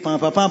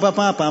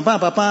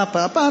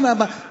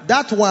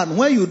 That one,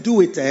 when you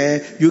do it,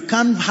 you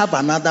can't have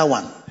another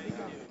one.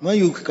 When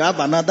you have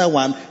another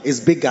one, it's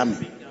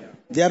bigamy.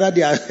 The other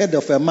day I heard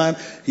of a man,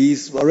 he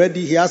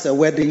has a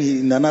wedding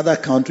in another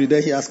country,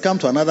 then he has come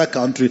to another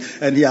country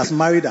and he has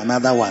married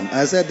another one.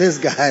 I said, this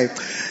guy,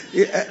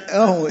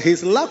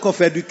 his lack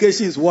of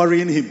education is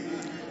worrying him.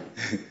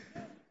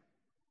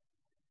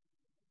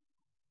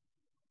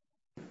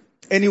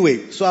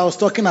 Anyway, so I was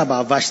talking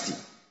about Vashti.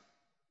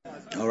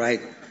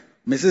 Alright.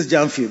 Mrs.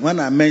 Janfi, when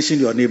I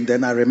mentioned your name,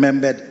 then I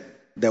remembered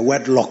the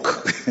word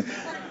lock.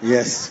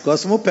 Yes,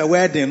 because mo pe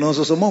wedding no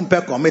so mo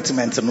pe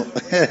commitment no.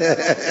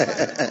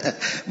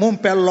 Mo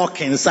pe lock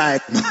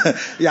inside.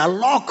 Ya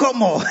lock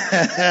mo.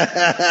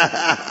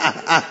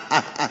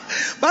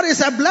 But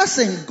it's a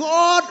blessing.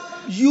 God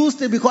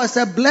used it because it's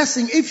a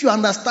blessing if you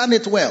understand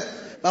it well.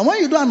 But when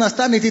you don't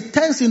understand it, it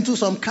turns into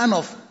some kind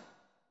of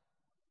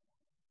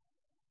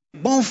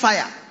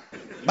bonfire.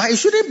 But it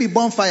shouldn't be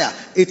bonfire.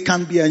 It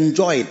can be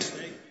enjoyed.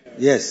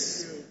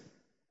 Yes.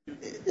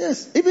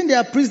 Yes, even there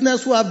are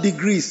prisoners who have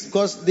degrees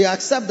because they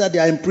accept that they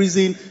are in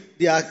prison.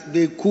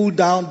 They cool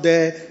down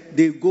there.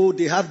 They go.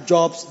 They have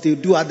jobs. They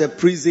do at the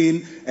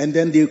prison, and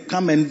then they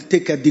come and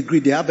take a degree.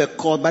 They have a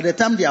course. By the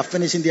time they are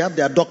finishing, they have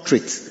their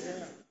doctorate.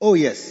 Oh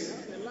yes,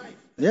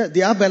 yeah,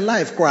 they have a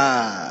life.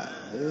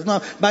 It's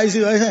not, but you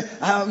see,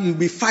 you'll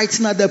be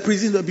fighting at the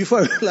prison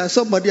before like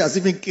somebody has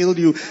even killed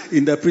you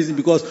in the prison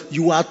because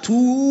you are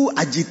too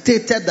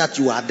agitated that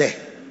you are there.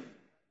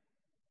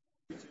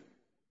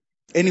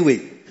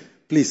 Anyway.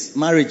 Please,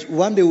 marriage.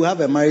 One day we'll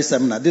have a marriage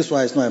seminar. This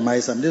one is not a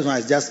marriage seminar. This one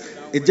is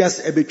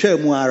just a betrayal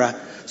muara.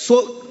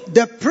 So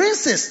the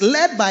princess,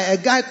 led by a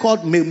guy called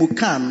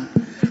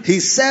Memucan,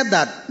 he said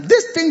that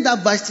this thing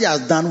that Vashti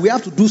has done, we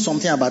have to do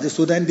something about it.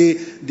 So then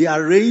they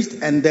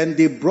arranged and then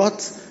they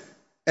brought,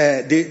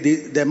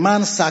 the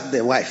man sacked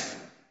the wife.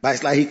 But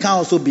it's like he can't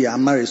also be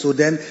unmarried. So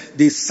then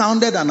they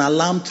sounded an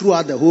alarm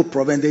throughout the whole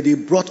province. They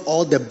brought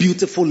all the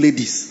beautiful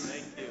ladies.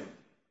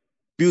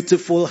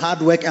 Beautiful,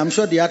 hardworking. I'm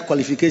sure they had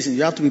qualifications.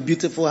 You have to be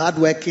beautiful,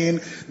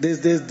 hardworking.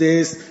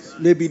 This.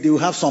 Maybe they will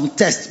have some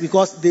tests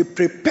because they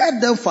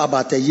prepared them for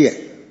about a year.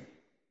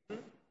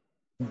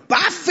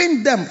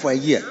 Bathing them for a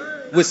year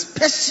with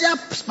special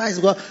spice.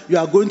 Because you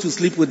are going to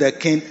sleep with the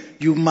king.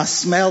 You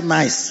must smell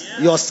nice.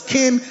 Your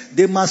skin,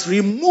 they must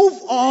remove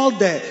all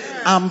the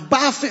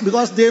bathing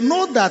because they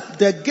know that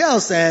the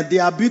girls, they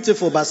are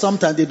beautiful, but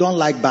sometimes they don't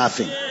like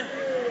bathing.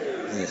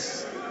 Yes.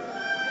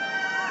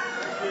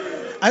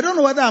 I don't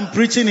know whether I'm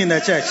preaching in a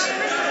church.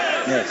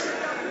 Yes.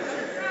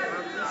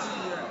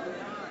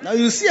 Now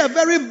you see a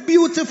very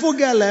beautiful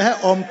girl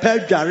on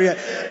Pedjaria.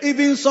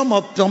 Even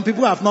some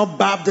people have not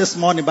bathed this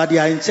morning, but they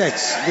are in church.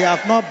 They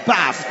have not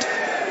bathed.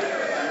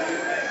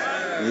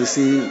 You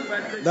see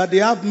that they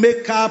have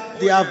makeup,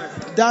 they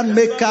have done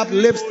makeup,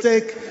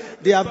 lipstick,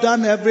 they have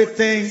done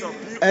everything,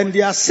 and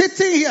they are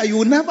sitting here. You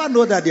will never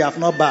know that they have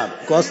not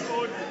bathed because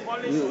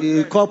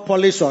you call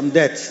polish on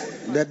death.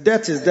 The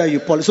debt is there, you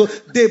polish. So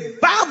they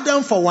bathed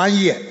them for 1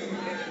 year.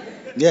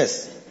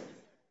 Yes.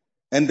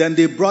 And then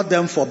they brought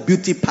them for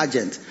beauty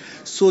pageant.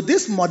 So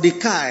this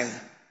Mordecai,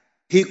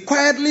 he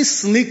quietly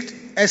sneaked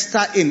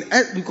Esther in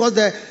because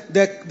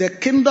the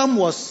kingdom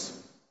was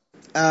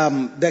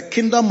the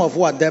kingdom of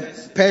what? The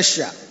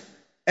Persia.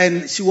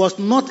 And she was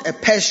not a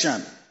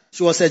Persian.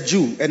 She was a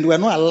Jew and were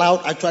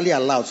not actually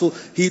allowed. So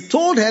he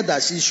told her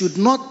that she should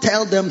not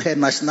tell them her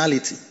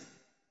nationality.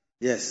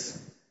 Yes.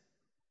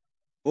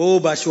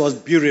 Oh, but she was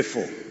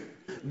beautiful.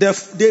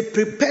 They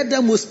prepared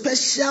them with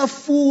special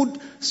food,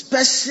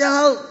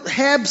 special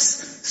herbs,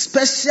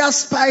 special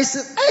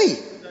spices. Hey!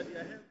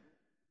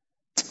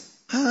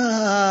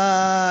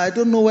 I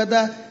don't know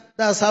whether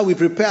that's how we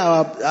prepare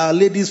our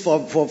ladies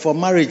for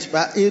marriage.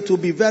 But it will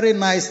be very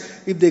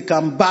nice if they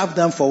can bath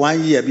them for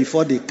 1 year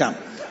before they come.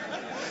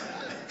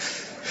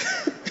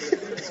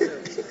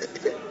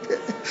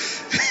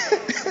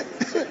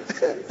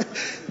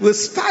 With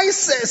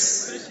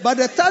spices. By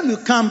the time you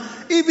come,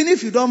 even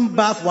if you don't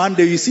bath one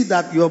day, you see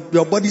that your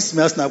body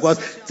smells now. Because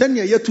 10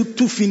 years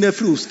too fine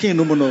through skin,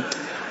 no.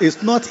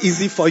 It's not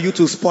easy for you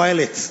to spoil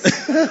it.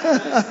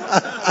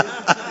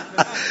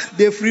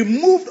 They've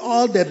removed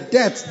all the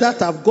dirt that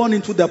have gone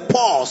into the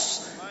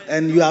pores,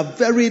 and you are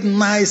very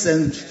nice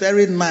and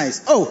very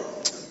nice. Oh,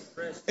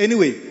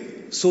 anyway,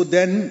 so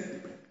then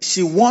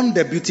she won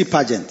the beauty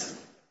pageant.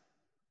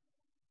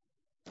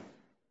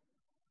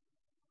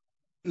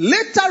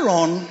 Later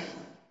on,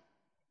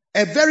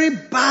 a very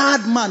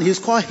bad man, he's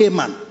called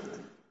Haman.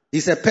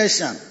 He's a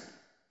Persian.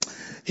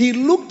 He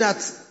looked at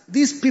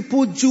these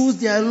people, Jews,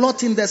 they are a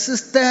lot in the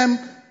system,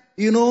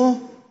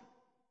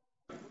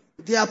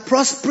 They are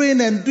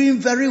prospering and doing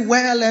very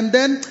well. And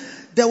then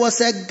there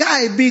was a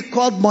guy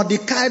called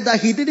Mordecai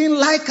that he didn't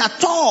like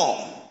at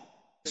all.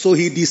 So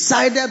he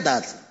decided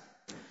that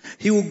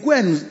he would go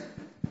and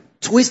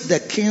twist the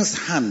king's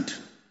hand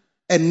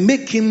and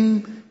make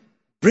him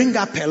bring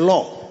up a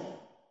law.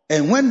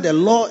 And when the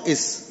law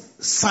is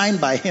signed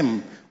by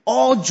him,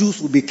 all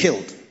Jews will be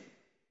killed.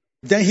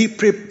 Then he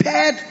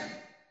prepared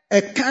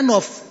a kind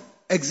of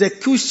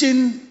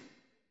execution,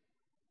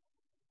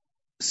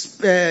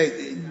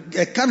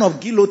 a kind of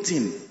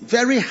guillotine,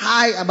 very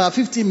high, about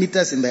 50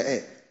 meters in the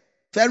air,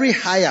 very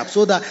high up,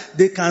 so that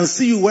they can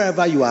see you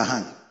wherever you are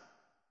hung.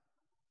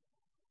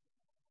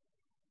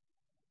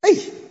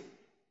 Hey!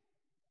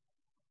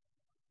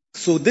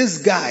 So this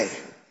guy,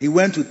 he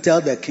went to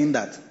tell the king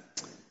that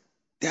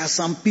there are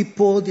some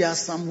people, there are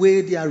some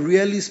way, they are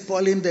really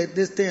spoiling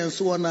this thing and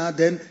so on.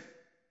 Then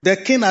the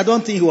king, I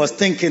don't think he was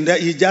thinking that,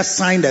 he just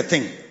signed the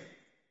thing.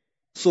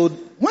 So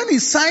when he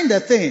signed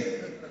the thing,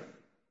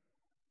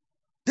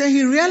 then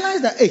he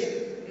realized that,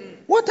 hey,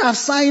 what I've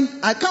signed,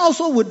 I can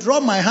also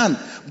withdraw my hand.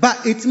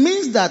 But it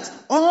means that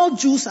all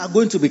Jews are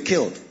going to be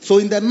killed. So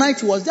in the night,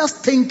 he was just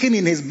thinking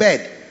in his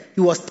bed.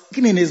 He was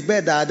thinking in his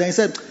bed that then he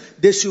said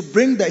they should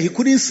bring he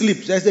couldn't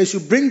sleep. So they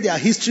should bring their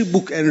history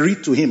book and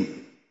read to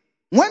him.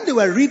 When they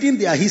were reading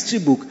their history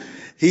book,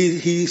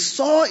 he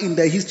saw in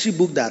the history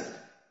book that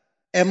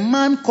a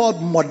man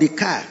called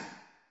Mordecai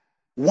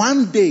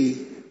one day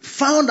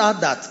found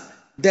out that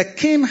the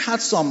king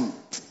had some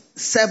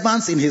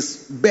servants in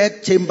his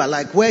bed chamber,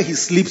 like where he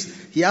sleeps.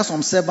 He has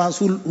some servants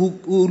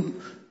who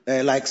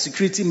like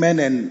security men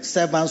and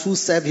servants who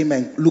serve him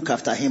and look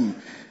after him.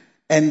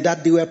 And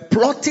that they were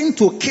plotting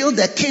to kill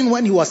the king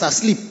when he was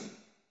asleep.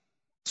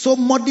 So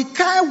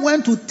Mordecai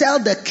went to tell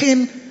the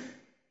king,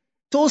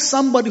 told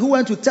somebody who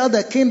went to tell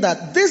the king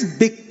that this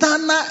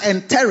Bigthana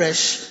and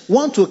Teresh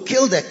want to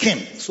kill the king.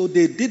 So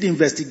they did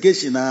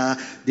investigation.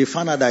 They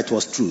found out that it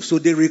was true. So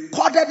they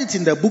recorded it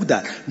in the book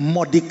that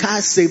Mordecai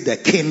saved the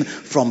king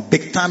from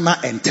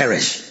Bigthana and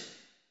Teresh.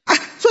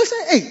 So he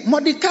said, hey,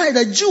 Mordecai,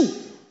 the Jew,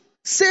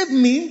 saved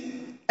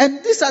me.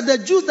 And these are the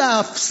Jews that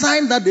have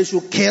signed that they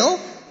should kill.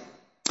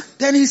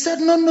 Then he said,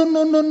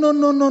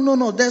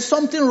 no. There's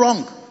something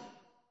wrong.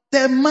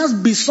 There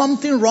must be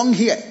something wrong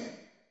here.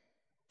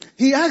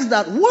 He asked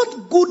that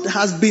what good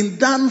has been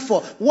done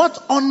for,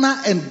 what honor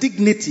and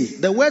dignity,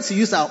 the words he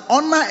used are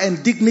honor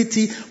and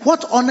dignity,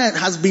 what honor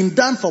has been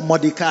done for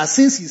Mordecai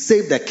since he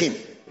saved the king?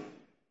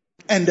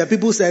 And the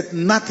people said,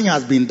 nothing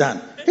has been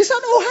done. He said,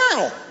 oh,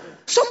 how?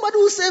 Somebody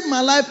who saved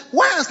my life,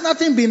 why has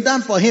nothing been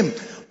done for him?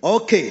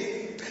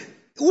 Okay.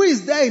 Who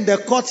is there in the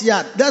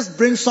courtyard? Let's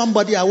bring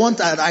somebody. I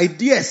want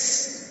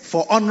ideas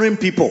for honoring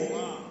people.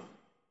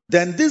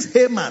 Then this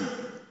Haman,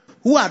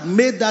 who had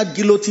made that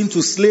guillotine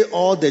to slay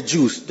all the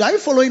Jews. Are you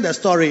following the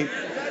story?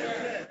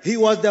 He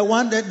was the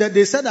one that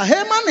they said that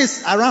Haman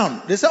is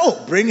around. They said,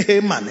 oh, bring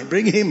Haman,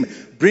 bring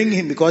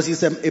him because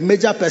he's a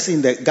major person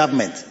in the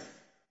government.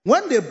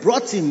 When they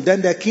brought him,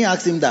 then the king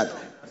asked him that,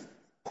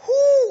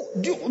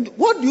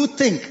 what do you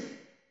think?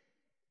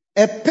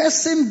 A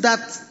person that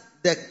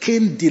the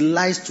king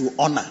delights to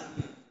honor.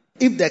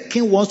 If the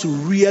king wants to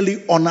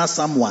really honor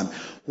someone,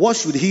 what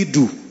should he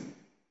do?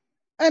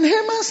 And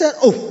Haman said,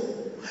 oh,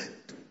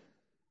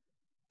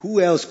 who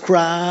else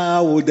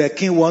would the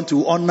king want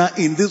to honor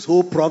in this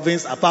whole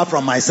province apart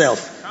from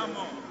myself?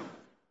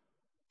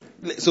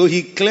 So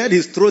he cleared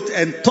his throat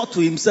and thought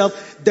to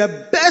himself,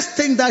 the best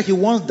thing that he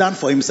wants done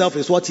for himself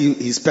is what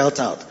he spelled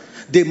out.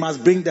 They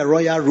must bring the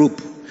royal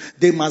robe.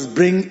 They must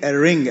bring a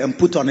ring and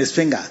put on his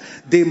finger.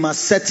 They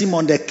must set him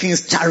on the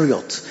king's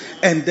chariot.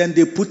 And then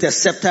they put a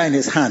scepter in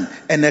his hand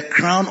and a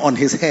crown on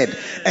his head.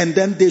 And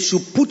then they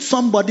should put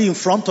somebody in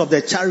front of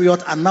the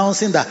chariot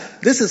announcing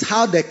that this is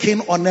how the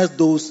king honors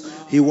those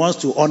he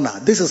wants to honor.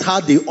 This is how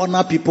they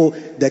honor people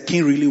the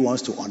king really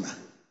wants to honor.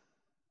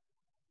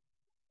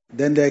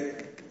 Then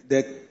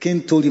the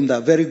king told him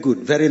that, very good,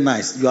 very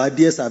nice. Your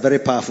ideas are very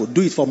powerful.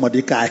 Do it for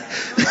Mordecai.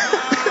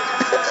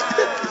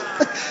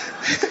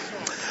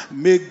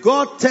 May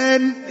God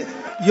turn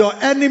your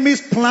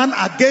enemy's plan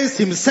against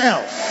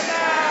himself.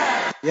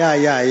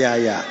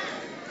 Yeah.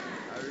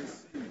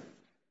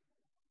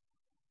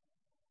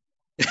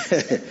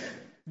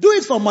 Do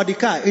it for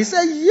Mordecai. He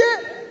said,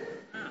 yeah.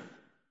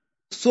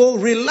 So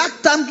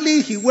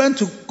reluctantly, he went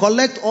to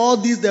collect all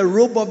these, the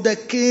robe of the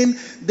king,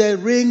 the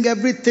ring,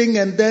 everything.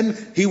 And then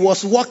he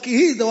was walking,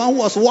 he's the one who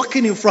was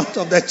walking in front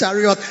of the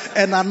chariot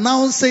and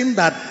announcing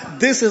that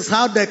this is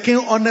how the king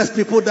honors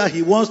people that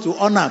he wants to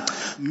honor.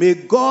 May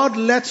God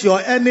let your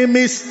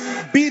enemies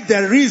be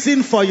the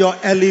reason for your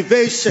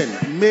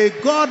elevation. May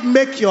God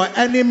make your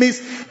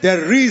enemies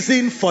the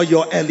reason for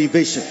your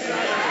elevation.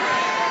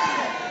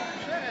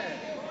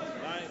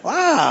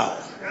 Wow.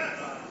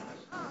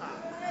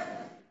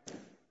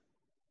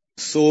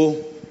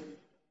 So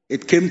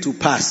it came to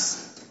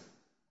pass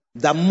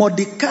that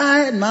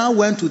Mordecai now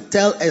went to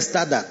tell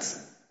Esther that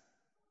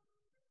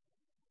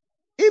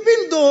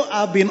even though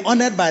I've been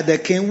honored by the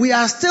king, we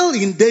are still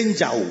in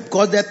danger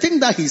because the thing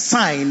that he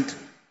signed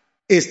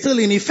is still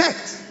in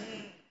effect.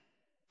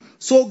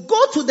 So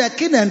go to the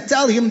king and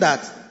tell him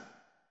that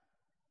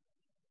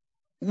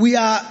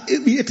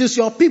it is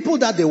your people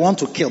that they want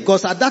to kill.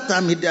 Because at that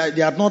time,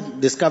 they had not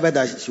discovered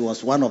that she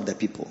was one of the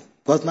people.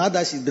 Because now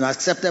that she's been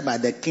accepted by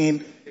the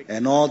king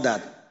and all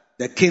that,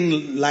 the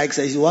king likes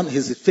her. She's one of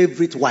his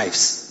favorite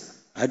wives.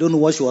 I don't know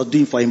what she was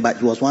doing for him, but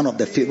he was one of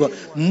the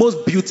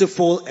most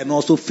beautiful and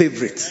also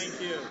favorite.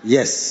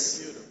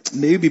 Yes.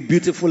 May you be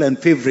beautiful and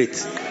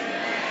favorite.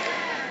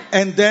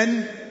 And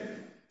then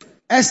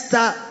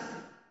Esther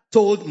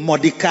told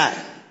Mordecai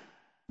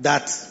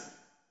that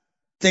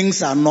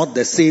things are not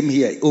the same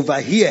here.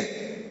 Over here,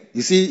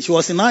 you see, she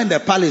was now in the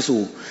palace.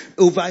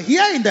 Over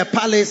here in the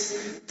palace,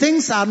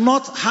 things are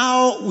not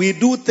how we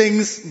do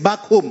things back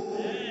home.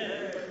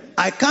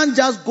 I can't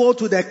just go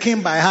to the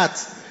king by heart.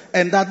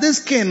 And that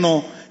this king,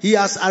 he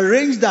has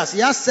arranged that. He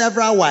has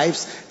several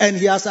wives, and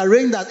he has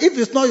arranged that if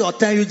it's not your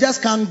turn, you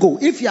just can't go.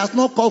 If he has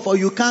not called for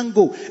you, you can't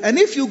go. And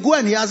if you go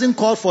and he hasn't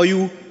called for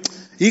you,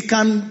 he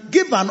can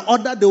give an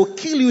order, they will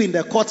kill you in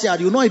the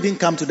courtyard. You not even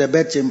come to the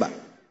bedchamber.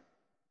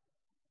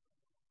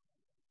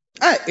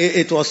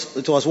 It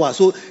was what?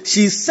 So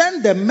she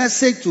sent the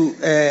message to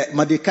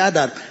Mordecai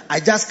that I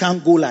just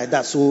can't go like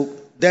that. So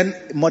then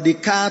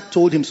Mordecai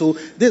told him, so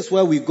this is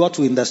where we got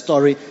to in the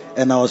story,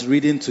 and I was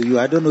reading to you.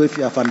 I don't know if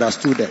you have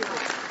understood it.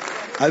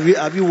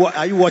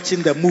 Are you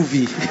watching the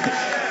movie?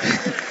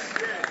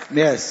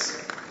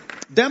 Yes.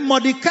 Then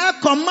Mordecai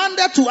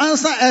commanded to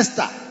answer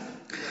Esther,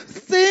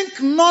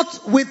 think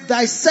not with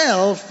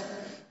thyself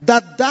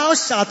that thou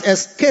shalt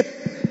escape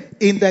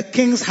in the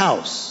king's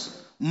house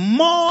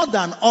more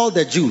than all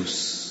the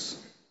Jews.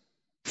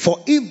 For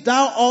if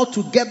thou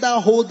altogether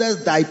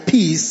holdest thy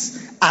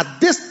peace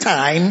at this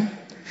time,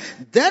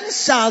 then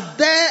shall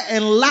their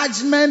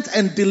enlargement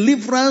and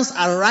deliverance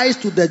arise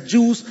to the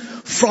Jews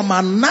from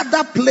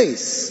another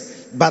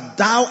place, but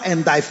thou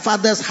and thy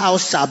father's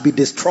house shall be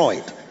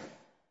destroyed.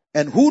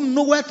 And who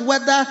knoweth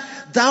whether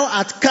thou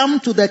art come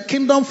to the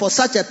kingdom for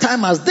such a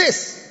time as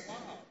this?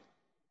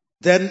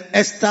 Then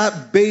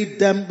Esther bade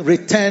them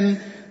return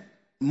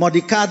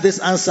Mordecai this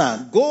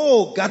answer,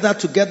 go gather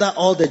together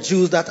all the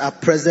Jews that are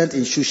present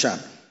in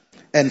Shushan,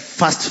 and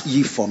fast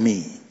ye for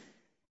me.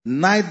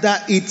 Neither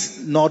eat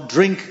nor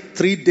drink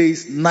 3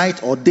 days,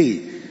 night or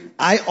day.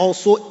 I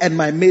also and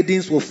my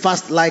maidens will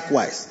fast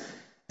likewise.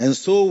 And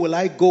so will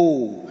I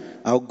go.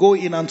 I'll go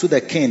in unto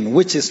the king,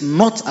 which is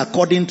not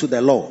according to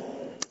the law.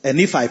 And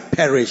if I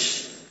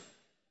perish,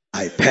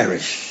 I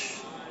perish.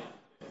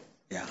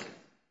 Yeah.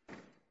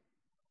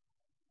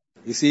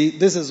 You see,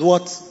 this is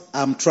what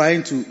I'm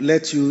trying to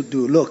let you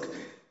do. Look,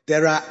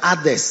 there are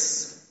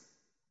others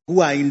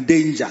who are in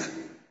danger.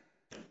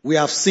 We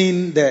have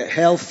seen the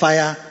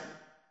hellfire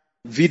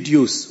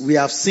videos. We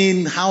have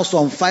seen house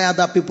on fire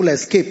that people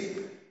escape.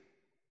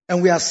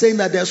 And we are saying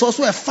that there's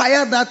also a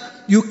fire that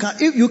you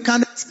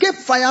can escape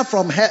fire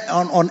from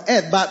on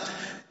earth, but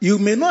you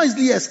may not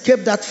easily escape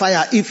that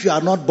fire if you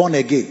are not born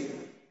again.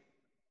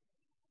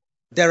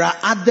 There are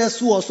others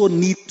who also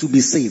need to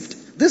be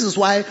saved. This is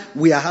why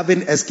we are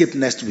having escape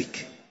next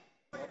week.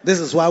 This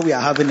is why we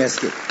are having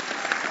escape.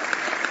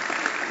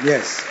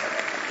 Yes.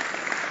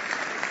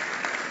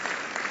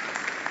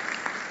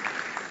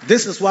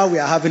 This is why we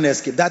are having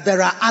escape. That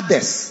there are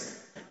others.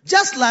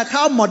 Just like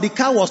how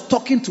Mordecai was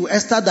talking to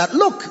Esther that,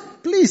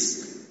 look,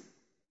 please,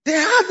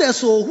 there are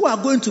others who are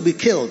going to be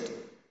killed.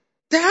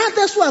 There are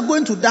others who are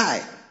going to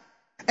die.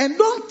 And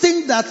don't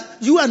think that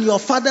you and your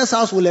father's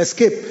house will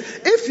escape.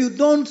 If you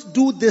don't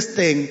do this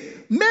thing,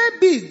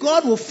 maybe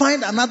God will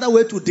find another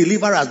way to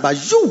deliver us,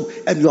 but you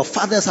and your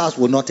father's house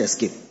will not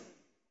escape.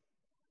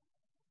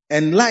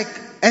 And like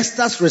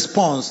Esther's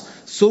response,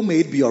 so may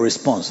it be your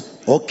response.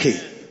 Okay,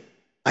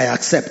 I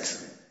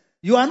accept.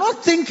 You are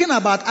not thinking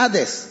about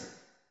others.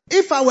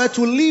 If I were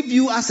to leave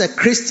you as a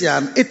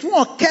Christian, it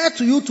won't occur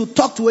to you to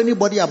talk to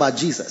anybody about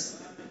Jesus.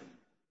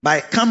 But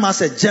I come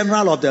as a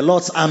general of the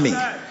Lord's army.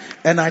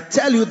 And I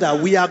tell you that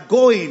we are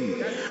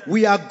going.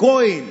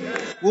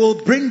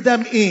 We'll bring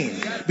them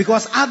in.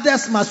 Because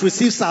others must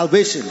receive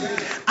salvation.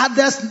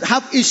 Others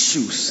have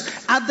issues.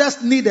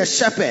 Others need a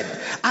shepherd.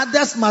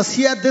 Others must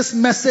hear this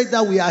message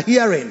that we are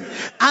hearing.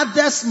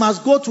 Others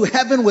must go to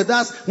heaven with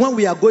us when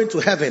we are going to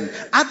heaven.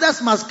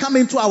 Others must come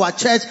into our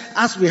church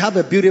as we have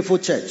a beautiful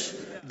church.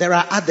 There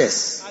are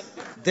others.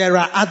 There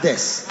are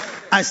others.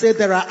 I say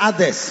there are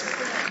others.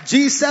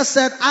 Jesus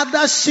said,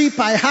 other sheep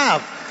I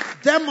have.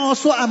 Them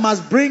also I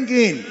must bring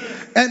in.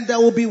 And there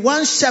will be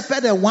one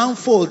shepherd and one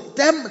fold.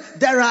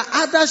 There are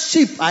other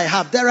sheep I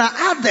have. There are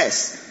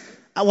others.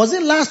 Was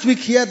it last week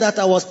here that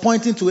I was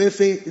pointing to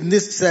Efe in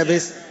this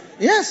service?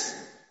 Yes.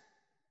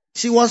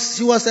 She's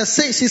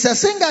a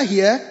singer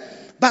here,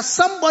 but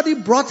somebody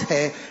brought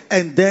her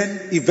and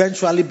then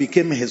eventually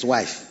became his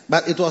wife.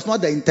 But it was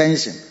not the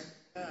intention.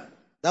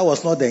 That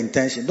was not the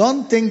intention.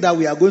 Don't think that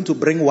we are going to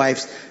bring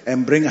wives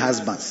and bring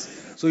husbands.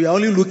 So you are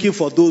only looking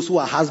for those who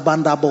are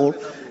husbandable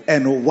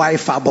and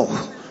wifeable.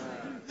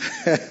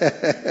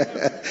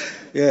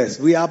 Yes,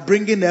 we are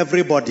bringing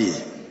everybody.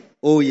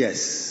 Oh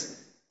yes.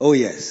 Oh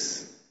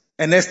yes.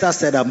 And Esther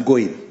said, I'm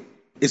going.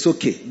 It's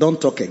okay.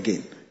 Don't talk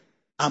again.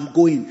 I'm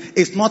going.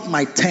 It's not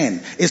my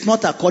turn. It's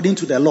not according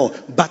to the law.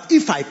 But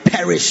if I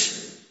perish,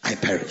 I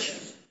perish.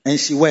 And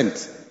she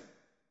went.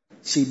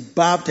 She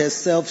bathed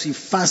herself. She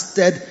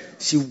fasted.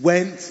 She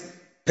went,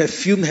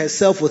 perfumed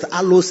herself with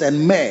aloes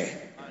and myrrh.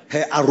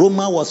 Her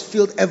aroma was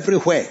filled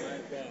everywhere.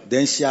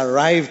 Then she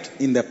arrived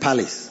in the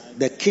palace.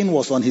 The king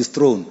was on his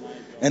throne.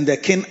 And the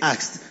king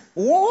asked,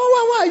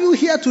 why are you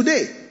here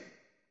today?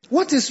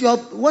 What is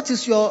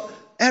your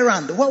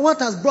errand? What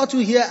has brought you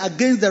here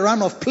against the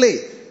run of play?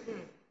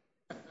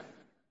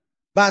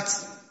 But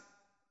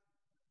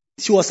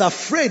she was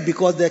afraid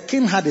because the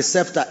king had a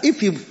scepter. If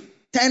he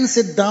turns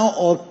it down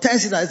or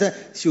turns it down,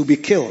 she will be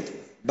killed.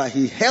 But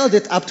he held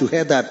it up to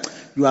her that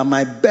you are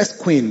my best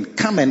queen.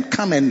 Come and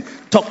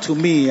talk to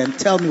me and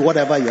tell me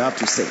whatever you have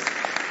to say.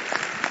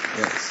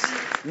 Yes.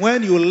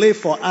 When you live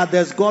for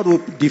others, God will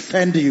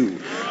defend you.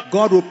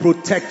 God will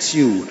protect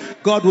you.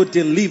 God will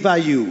deliver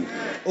you.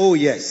 Oh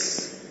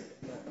yes.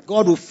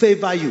 God will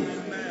favor you.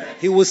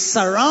 He will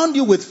surround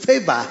you with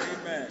favor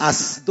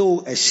as though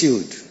a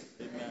shield.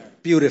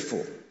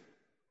 Beautiful.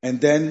 And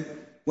then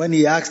when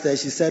he asked her,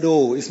 she said,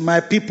 oh, it's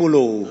my people,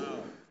 oh.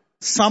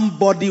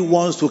 Somebody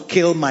wants to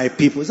kill my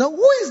people. He said,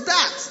 who is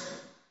that?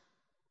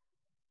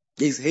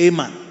 It's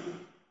Haman.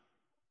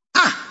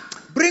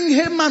 Bring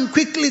Haman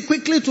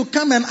quickly to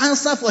come and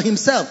answer for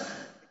himself.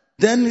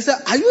 Then he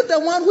said, are you the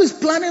one who is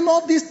planning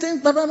all these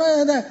things?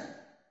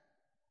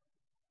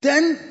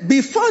 Then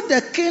before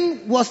the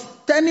king was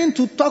turning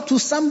to talk to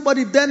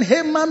somebody, then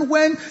Haman,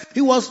 when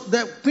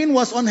the queen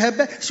was on her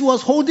bed, she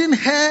was holding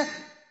her.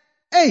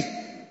 Hey,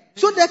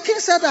 so the king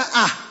said,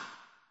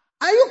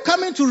 are you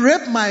coming to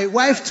rape my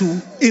wife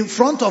too in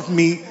front of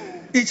me?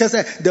 He just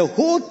said the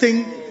whole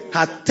thing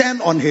had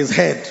turned on his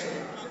head.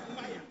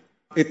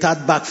 It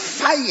had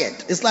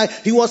backfired. It's like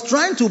he was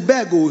trying to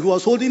beg. He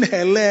was holding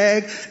her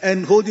leg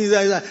and holding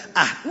her. Like,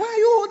 why are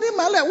you holding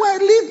my leg? Why?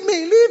 Leave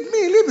me.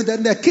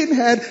 Then the king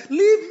heard,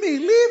 leave me.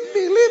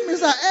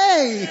 He's like,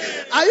 hey,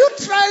 are you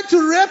trying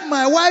to rape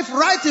my wife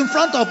right in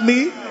front of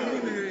me?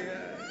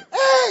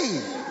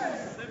 Hey.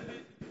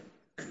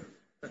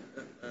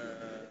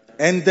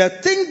 And the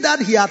thing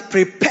that he had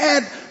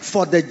prepared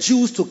for the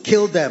Jews to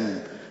kill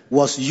them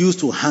was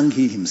used to hang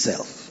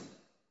himself.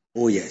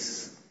 Oh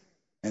yes.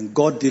 And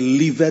God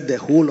delivered the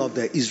whole of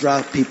the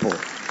Israel people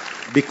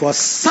because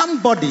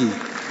somebody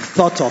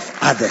thought of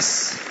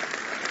others.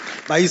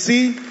 But you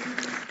see,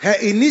 her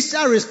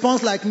initial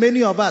response, like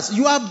many of us,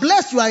 you are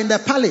blessed, you are in the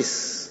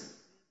palace.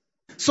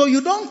 So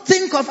you don't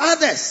think of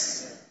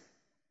others.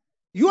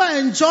 You are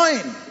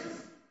enjoying.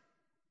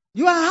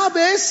 You are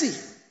happy.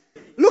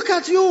 Look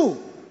at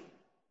you.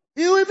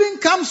 You even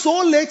come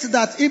so late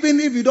that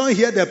even if you don't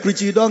hear the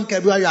preaching, you don't care,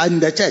 you are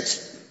in the church.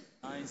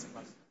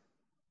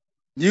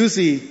 You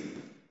see,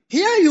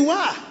 here you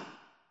are.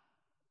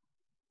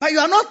 But you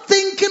are not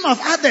thinking of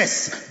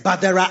others.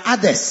 But there are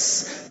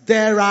others.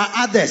 There are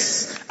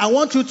others. I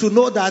want you to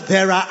know that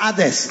there are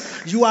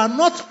others. You are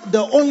not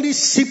the only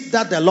sheep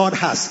that the Lord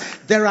has.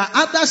 There are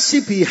other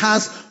sheep he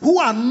has who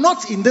are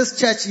not in this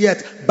church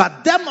yet.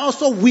 And them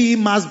also we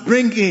must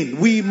bring in.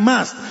 We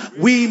must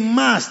bring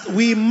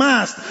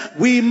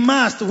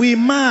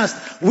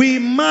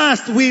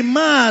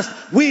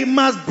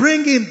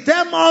in.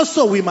 Them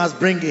also we must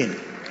bring in.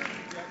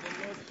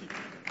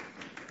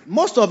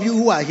 Most of you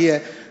who are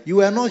here, you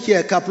were not here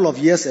a couple of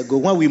years ago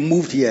when we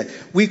moved here.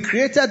 We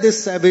created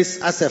this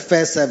service as a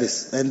first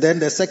service. And then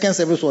the second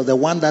service was the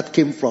one that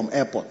came from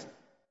airport.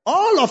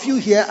 All of you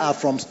here are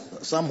from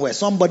somewhere.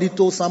 Somebody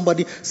told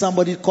somebody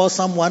called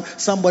someone,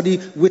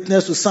 somebody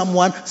witnessed to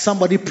someone,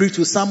 somebody preached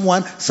to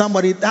someone,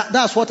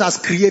 that's what has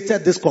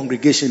created this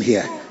congregation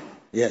here.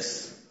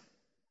 Yes.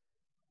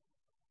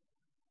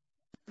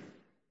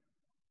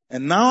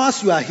 And now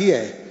as you are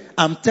here,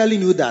 I'm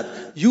telling you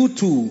that you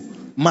too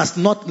must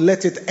not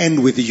let it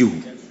end with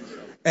you.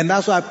 And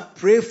that's why I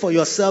pray for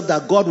yourself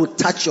that God will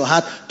touch your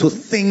heart to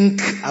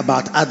think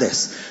about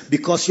others.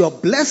 Because your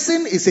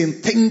blessing is in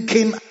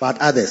thinking about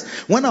others.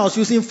 When I was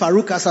using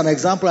Farouk as an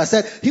example, I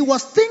said he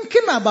was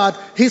thinking about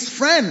his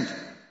friend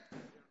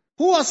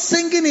who was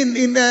singing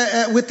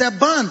with a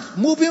band,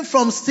 moving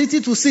from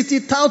city to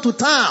city, town to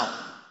town.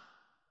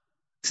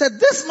 He said,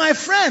 this my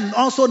friend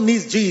also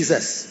needs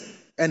Jesus.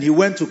 And he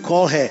went to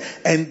call her.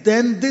 And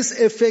then this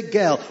Efe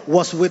girl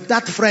was with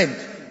that friend.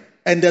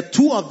 And the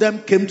two of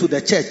them came to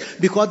the church.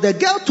 Because the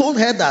girl told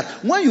her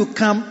that when you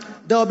come,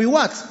 there will be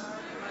what?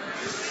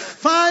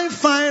 Fine,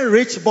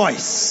 rich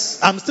boys.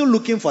 I'm still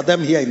looking for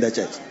them here in the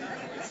church.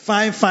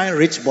 Fine,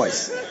 rich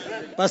boys.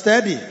 Pastor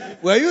Eddie,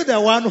 were you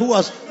the one who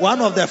was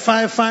one of the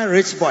fine,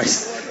 rich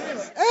boys?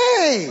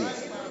 Hey!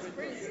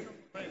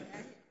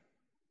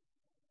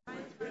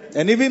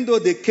 And even though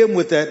they came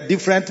with a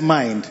different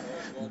mind,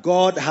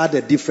 God had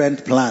a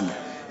different plan.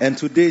 And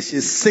today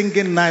she's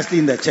singing nicely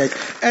in the church.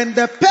 And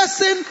the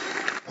person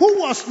who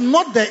was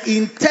not the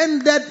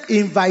intended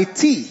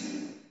invitee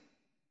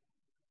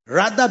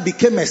rather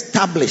became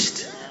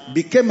established,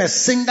 became a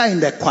singer in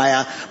the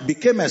choir,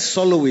 became a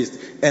soloist,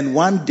 and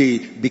one day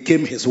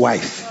became his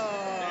wife.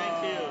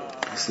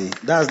 You see,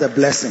 that's the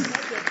blessing.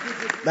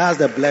 That's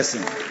the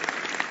blessing.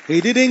 He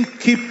didn't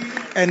keep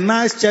a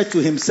nice church to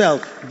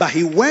himself, but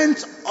he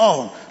went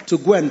on to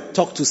go and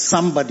talk to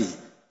somebody.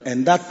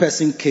 And that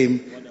person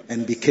came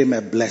and became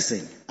a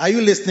blessing. Are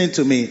you listening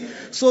to me?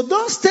 So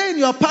don't stay in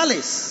your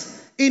palace,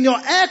 in your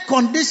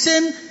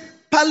air-conditioned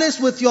palace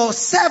with your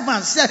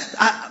servants.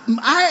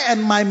 I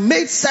and my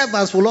maid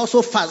servants will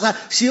also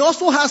fast. She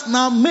also has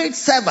now maid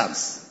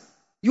servants.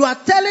 You are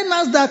telling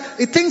us that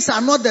things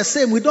are not the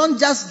same. We don't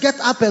just get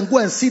up and go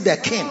and see the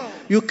king.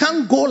 You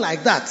can't go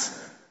like that.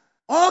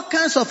 All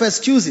kinds of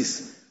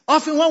excuses.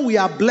 Often when we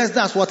are blessed,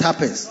 that's what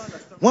happens.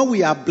 When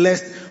we are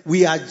blessed,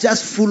 we are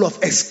just full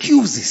of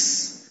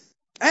excuses.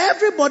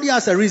 Everybody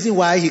has a reason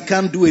why he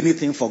can't do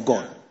anything for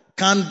God.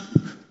 Can't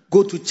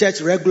go to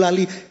church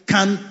regularly,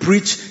 can't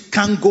preach,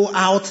 can't go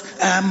out,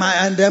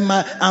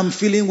 I'm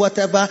feeling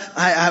whatever,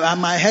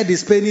 my head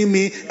is paining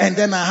me, and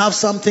then I have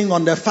something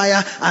on the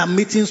fire, I'm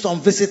meeting some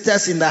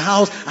visitors in the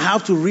house, I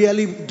have to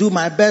really do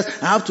my best,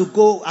 I have to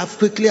go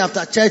quickly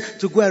after church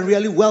to go and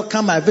really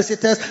welcome my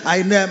visitors,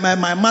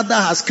 my mother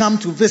has come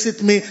to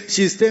visit me,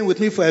 she's staying with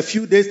me for a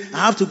few days,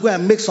 I have to go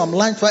and make some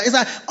lunch for her. It's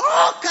like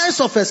all kinds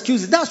of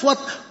excuses. That's what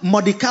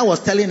Mordecai was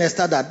telling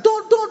Esther, that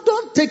don't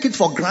take it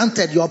for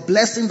granted, your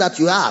blessing that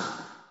you have.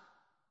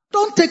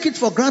 Don't take it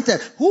for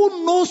granted.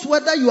 Who knows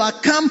whether you are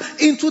come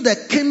into the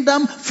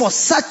kingdom for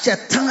such a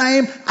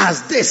time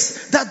as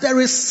this, that there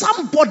is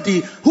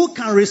somebody who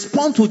can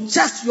respond to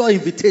just your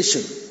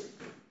invitation.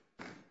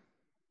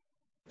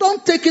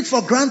 Don't take it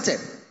for granted.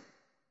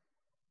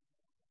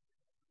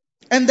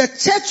 And the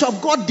church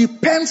of God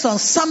depends on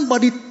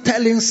somebody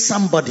telling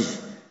somebody.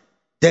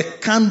 There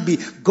can be,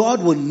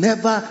 God will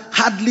never,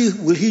 hardly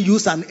will he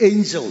use an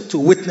angel to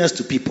witness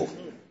to people.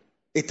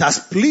 It has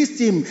pleased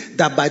him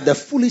that by the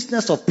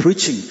foolishness of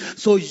preaching.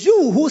 So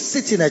you who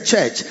sit in a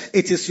church,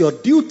 it is your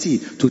duty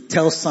to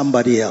tell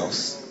somebody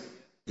else.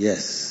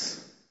 Yes.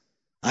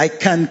 I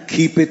can't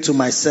keep it to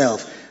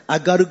myself. I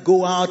got to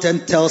go out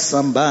and tell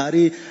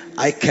somebody.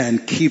 I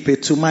can't keep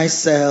it to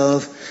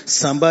myself.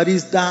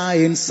 Somebody's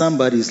dying,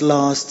 somebody's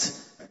lost.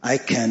 I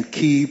can't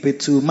keep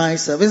it to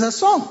myself. It's a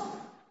song.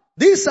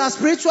 These are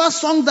spiritual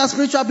songs that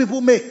spiritual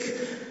people make.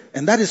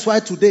 And that is why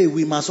today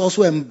we must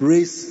also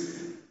embrace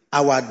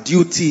our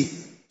duty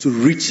to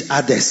reach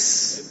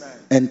others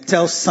and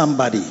tell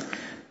somebody.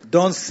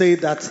 Don't say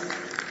that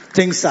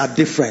things are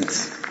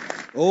different.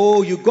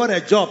 Oh, you got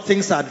a job,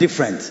 things are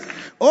different.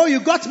 Oh,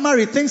 you got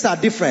married, things are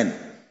different.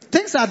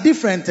 Things are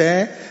different,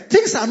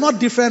 Things are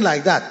not different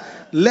like that.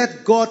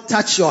 Let God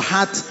touch your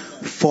heart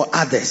for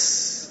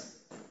others.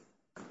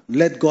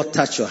 Let God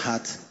touch your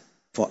heart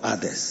for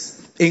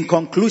others. In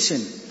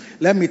conclusion,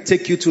 let me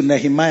take you to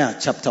Nehemiah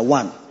chapter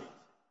 1.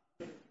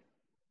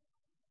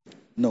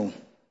 No.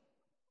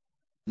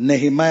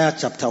 Nehemiah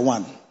chapter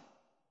 1.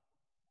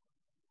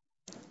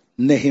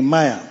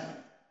 Nehemiah.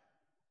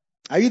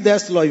 Are you there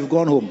still or you've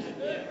gone home?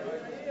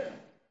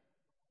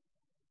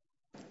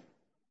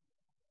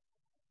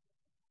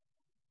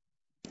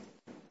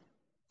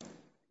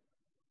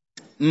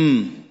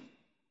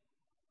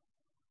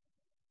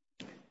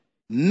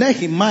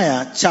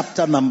 Nehemiah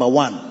chapter number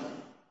 1.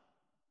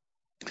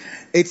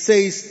 It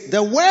says,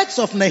 the words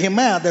of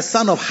Nehemiah the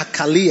son of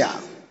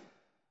Hakaliah.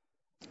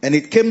 And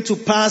it came to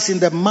pass in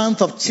the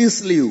month of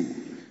Chislew,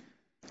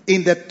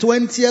 in the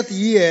 20th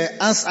year,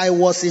 as I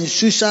was in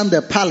Shushan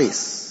the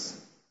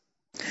palace,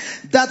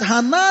 that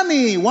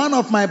Hanani, one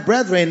of my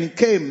brethren,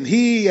 came,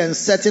 he and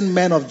certain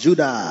men of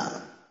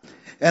Judah.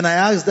 And I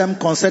asked them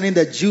concerning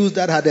the Jews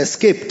that had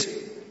escaped,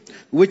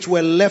 which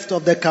were left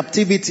of the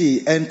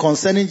captivity, and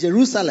concerning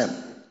Jerusalem.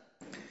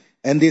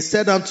 And they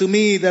said unto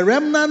me, the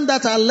remnant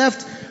that are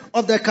left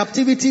of the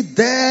captivity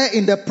there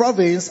in the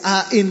province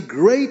are in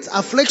great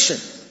affliction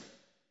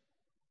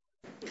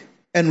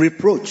and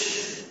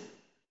reproach.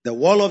 The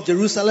wall of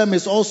Jerusalem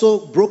is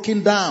also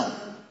broken down.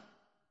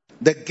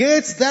 The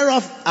gates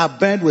thereof are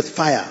burned with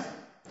fire.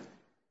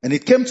 And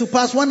it came to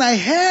pass when I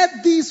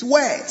heard these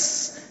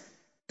words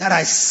that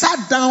I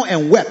sat down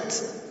and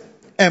wept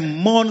and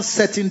mourned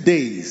certain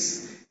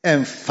days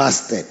and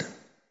fasted.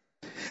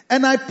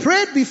 And I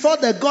prayed before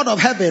the God of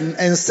heaven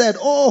and said,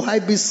 oh, I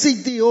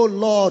beseech thee, O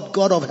Lord,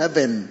 God of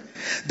heaven,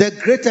 the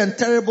great and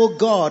terrible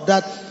God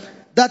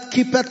that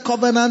keepeth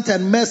covenant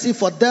and mercy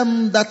for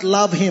them that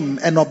love him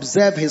and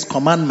observe his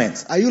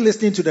commandments. Are you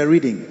listening to the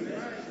reading?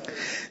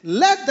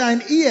 Let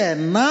thine ear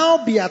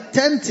now be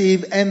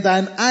attentive and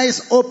thine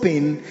eyes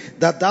open,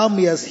 that thou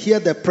mayest hear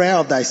the prayer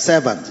of thy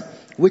servant,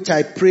 which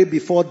I pray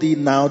before thee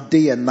now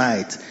day and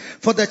night.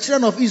 For the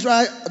children of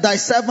Israel, thy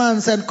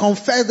servants, and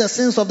confess the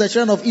sins of the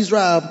children of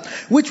Israel,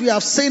 which we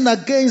have sinned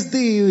against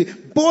thee.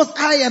 Both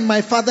I and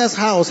my father's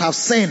house have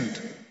sinned.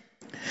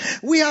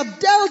 We have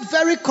dealt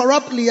very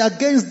corruptly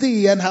against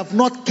thee, and have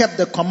not kept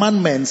the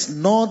commandments,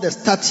 nor the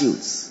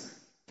statutes,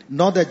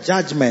 nor the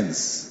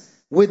judgments,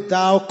 which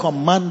thou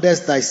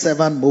commandest thy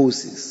servant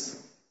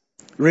Moses.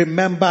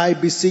 Remember, I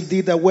beseech thee,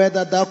 the word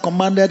that thou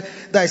commanded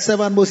thy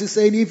servant Moses,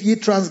 saying, if ye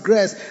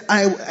transgress,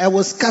 I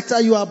will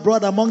scatter you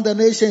abroad among the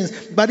nations.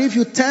 But if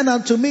you turn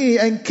unto me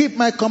and keep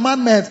my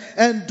commandments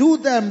and do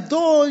them,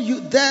 though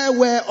there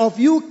were of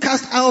you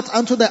cast out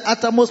unto the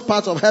uttermost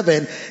part of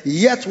heaven,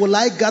 yet will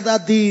I gather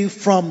thee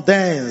from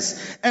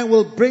thence, and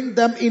will bring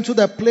them into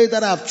the place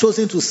that I have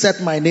chosen to set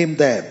my name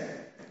there.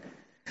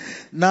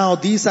 Now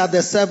these are thy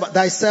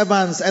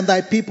servants and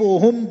thy people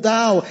whom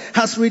thou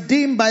hast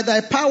redeemed by thy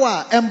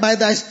power and by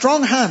thy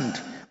strong hand.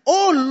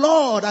 O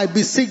Lord, I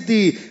beseech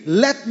thee,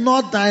 let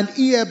now thine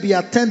ear be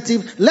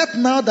attentive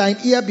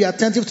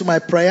to my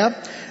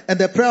prayer and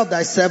the prayer of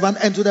thy servant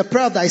and to the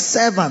prayer of thy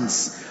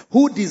servants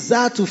who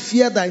desire to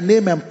fear thy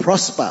name and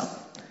prosper.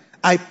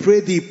 I pray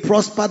thee,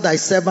 prosper thy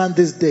servant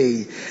this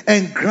day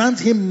and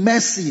grant him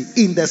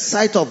mercy in the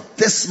sight of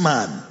this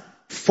man,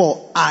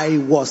 for I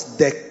was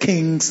the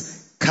king's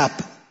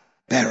cup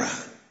bearer.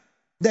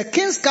 The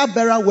king's cup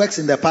bearer works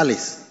in the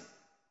palace.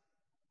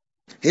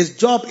 His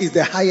job is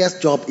the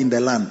highest job in the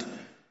land.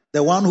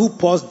 The one who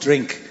pours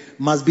drink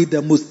must be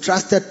the most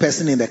trusted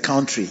person in the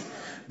country,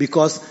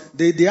 because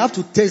they have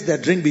to taste the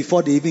drink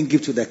before they even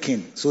give to the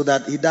king, so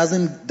that he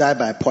doesn't die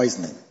by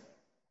poisoning.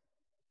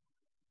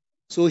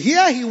 So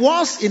here he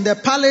was in the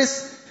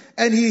palace,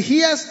 and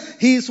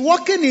he's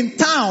walking in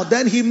town,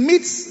 then he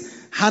meets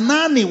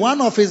Hanani, one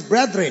of his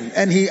brethren,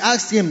 and he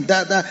asked him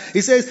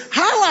he says,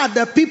 how are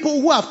the people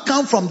who have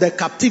come from the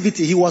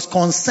captivity? He was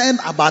concerned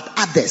about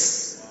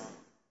others.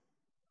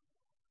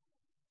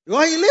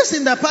 Well, he lives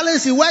in the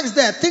palace, he works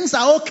there, things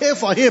are okay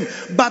for him.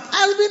 But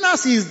even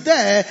as he's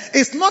there,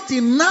 it's not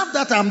enough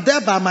that I'm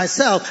there by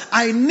myself.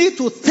 I need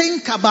to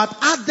think about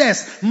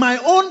others, my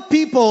own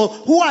people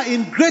who are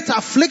in great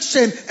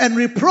affliction and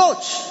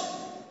reproach.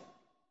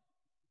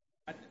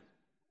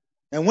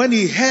 And when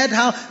he heard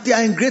how they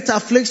are in great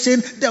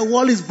affliction, the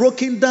wall is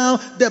broken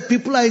down, the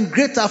people are in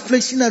great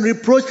affliction and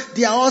reproach,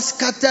 they are all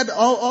scattered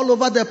all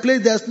over the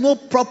place, there's no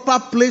proper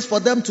place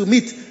for them to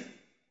meet.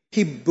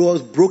 He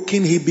was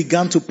broken, he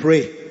began to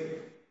pray.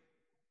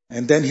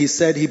 And then he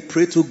said, he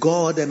prayed to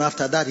God, and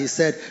after that he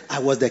said, I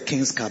was the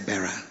king's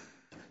cupbearer.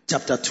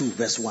 Chapter 2,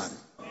 verse 1.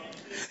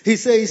 He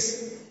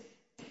says,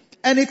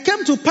 and it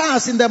came to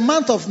pass in the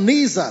month of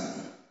Nisan,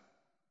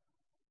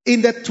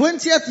 in the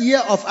 20th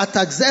year of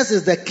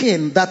Artaxerxes the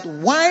king, that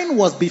wine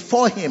was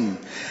before him,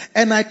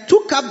 and I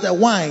took up the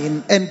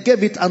wine and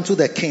gave it unto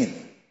the king.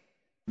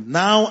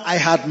 Now I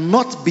had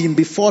not been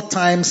before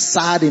time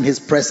sad in his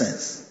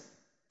presence.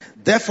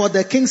 Therefore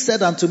the king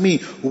said unto me,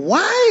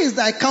 why is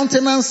thy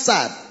countenance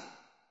sad,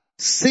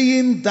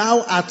 seeing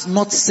thou art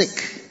not sick?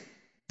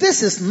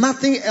 This is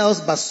nothing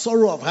else but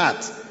sorrow of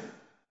heart.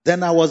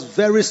 Then I was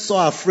very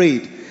sore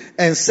afraid,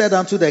 and said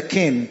unto the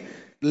king,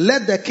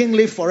 let the king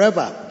live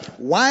forever.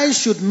 Why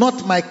should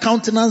not my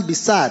countenance be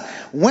sad,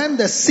 when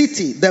the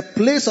city, the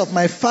place of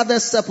my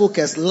father's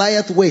sepulchres,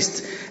 lieth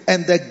waste,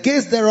 and the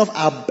gates thereof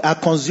are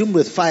consumed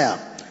with fire?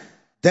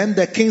 Then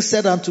the king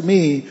said unto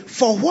me,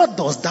 for what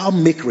dost thou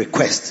make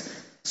request?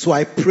 So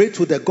I prayed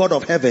to the God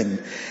of heaven,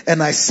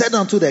 and I said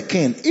unto the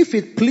king, if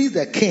it please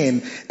the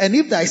king, and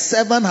if thy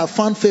servant have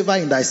found favor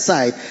in thy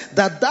sight,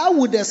 that thou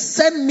wouldest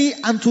send me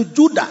unto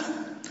Judah,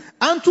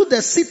 unto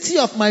the city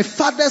of my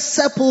father's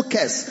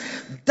sepulchres,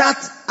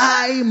 that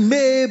I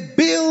may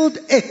build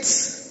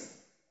it.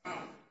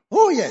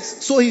 Oh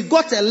yes. So he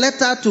got a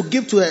letter to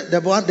give to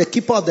the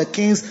keeper of the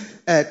king's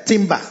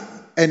timber.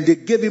 And they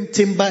gave him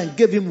timber and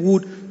gave him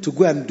wood to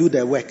go and do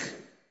the work.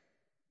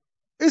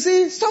 You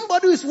see,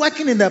 somebody who is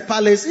working in the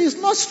palace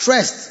is not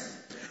stressed.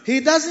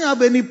 He doesn't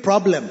have any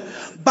problem.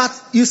 But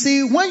you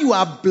see, when you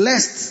are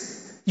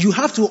blessed, you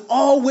have to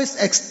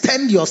always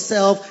extend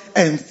yourself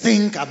and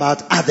think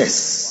about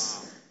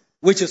others,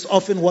 which is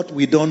often what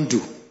we don't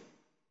do.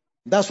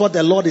 That's what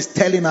the Lord is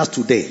telling us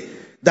today.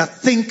 That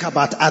think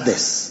about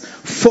others.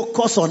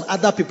 Focus on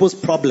other people's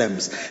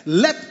problems.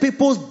 Let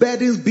people's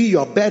burdens be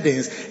your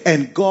burdens,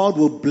 and God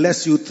will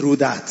bless you through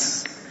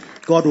that.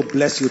 God will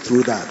bless you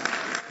through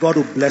that. God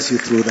will bless you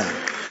through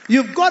that.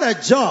 You've got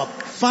a job,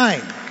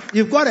 fine.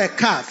 You've got a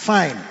car,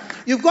 fine.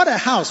 You've got a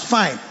house,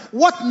 fine.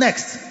 What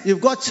next?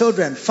 You've got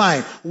children,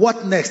 fine.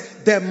 What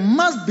next? There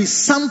must be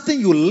something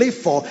you live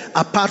for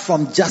apart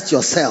from just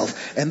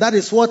yourself. And that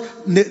is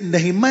what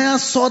Nehemiah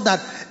saw, that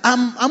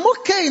I'm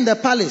okay in the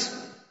palace.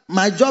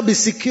 My job is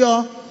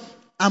secure.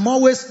 I'm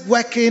always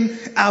working.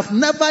 I've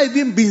never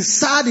even been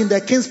sad in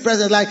the king's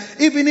presence. Like,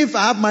 even if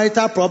I have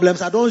marital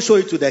problems, I don't show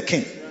it to the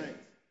king.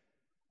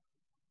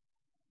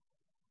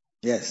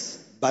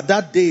 Yes. But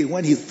that day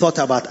when he thought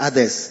about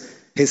others,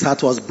 his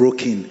heart was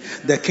broken.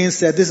 The king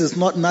said, this is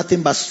not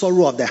nothing but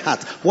sorrow of the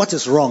heart. What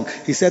is wrong?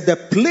 He said, the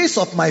place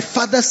of my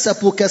father's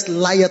sepulchres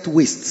lieth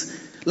waste.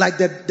 Like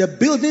the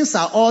buildings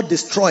are all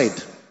destroyed,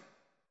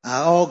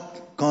 are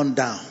all gone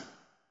down.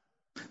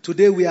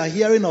 Today we are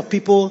hearing of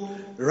people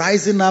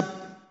rising up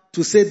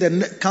to say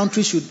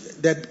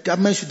the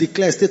government should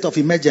declare a state of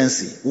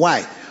emergency.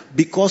 Why?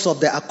 Because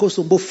of the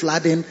Akosombo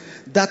flooding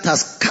that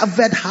has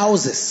covered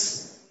houses.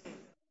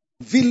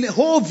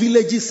 Whole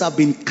villages have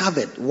been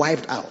covered,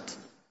 wiped out.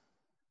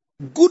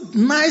 Good,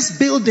 nice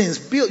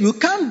buildings. You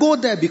can't go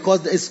there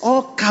because it's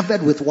all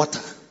covered with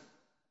water.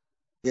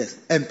 Yes.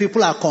 And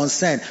people are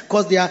concerned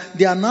because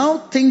they are now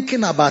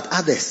thinking about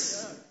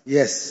others.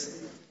 Yes.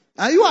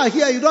 And you are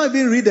here, you don't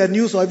even read the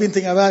news or even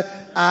think about,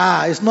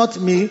 it's not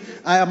me.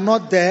 I am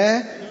not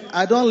there.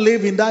 I don't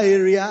live in that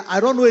area. I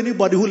don't know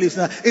anybody who lives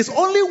there. It's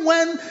only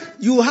when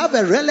you have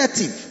a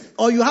relative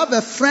or you have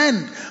a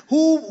friend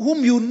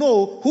whom you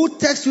know who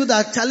texts you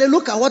that, Charlie,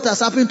 look at what has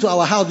happened to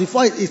our house,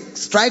 before it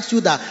strikes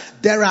you that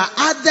there are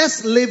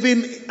others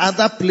living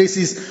other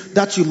places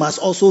that you must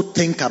also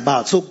think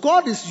about. So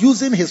God is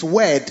using His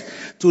word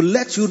to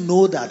let you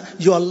know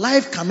that your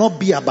life cannot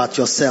be about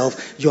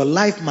yourself. Your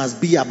life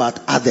must be about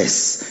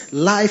others.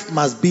 Life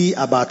must be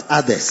about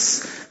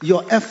others.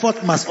 Your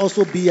effort must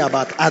also be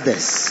about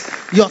others.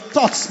 Your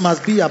thoughts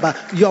must be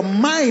about, your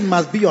mind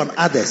must be on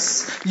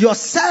others. Your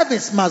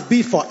service must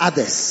be for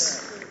others.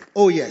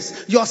 Oh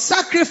yes. Your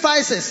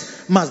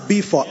sacrifices must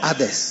be for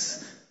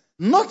others.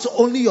 Not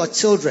only your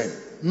children,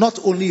 not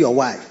only your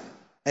wife.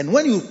 And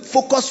when you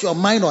focus your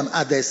mind on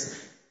others,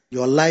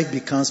 your life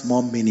becomes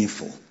more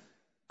meaningful.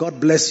 God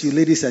bless you,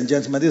 ladies and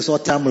gentlemen. This is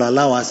what time will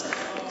allow us.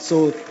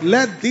 So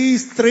let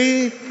these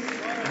three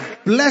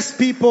blessed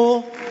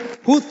people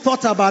who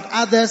thought about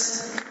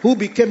others, who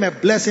became a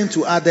blessing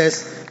to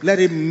others, let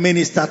it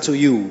minister to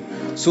you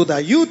so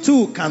that you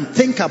too can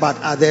think about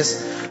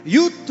others.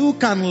 You too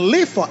can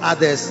live for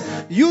others.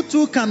 You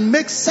too can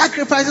make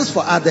sacrifices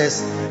for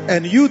others.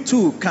 And you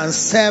too can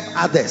serve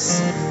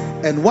others.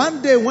 And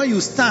one day when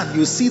you stand,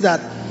 you see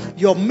that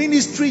your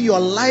ministry, your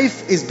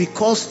life is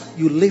because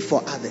you live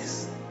for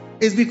others.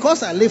 It's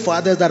because I live for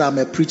others that I'm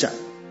a preacher.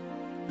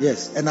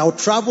 Yes. And I'll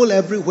travel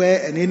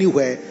everywhere and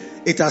anywhere.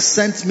 It has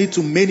sent me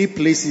to many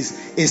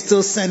places. It's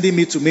still sending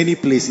me to many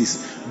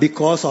places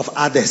because of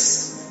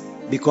others.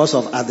 Because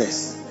of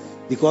others.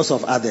 Because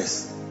of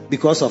others.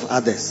 Because of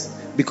others.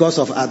 Because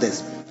of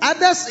others.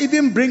 Others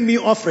even bring me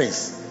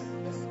offerings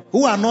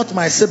who are not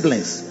my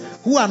siblings,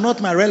 who are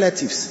not my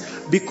relatives,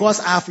 because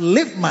I've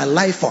lived my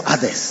life for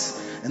others.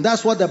 And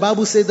that's what the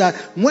Bible says, that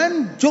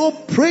when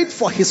Job prayed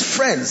for his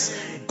friends,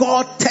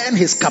 God turned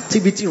his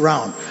captivity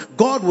round.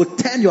 God will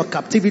turn your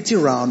captivity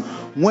round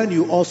when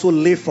you also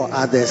live for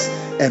others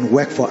and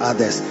work for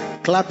others.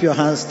 Clap your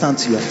hands, stand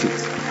to your feet.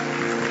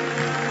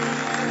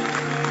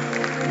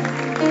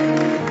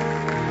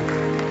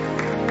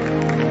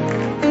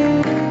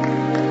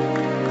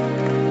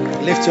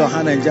 Lift your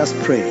hand and just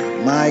pray.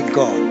 My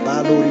God.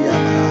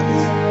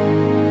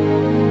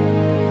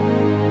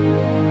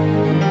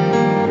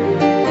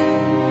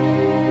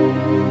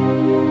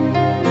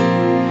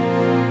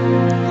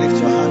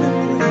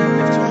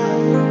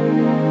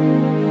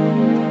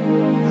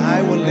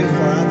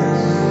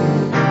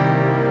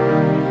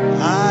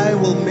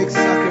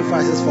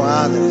 For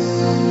others.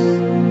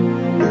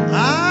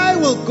 I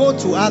will go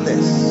to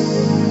others.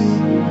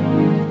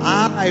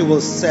 I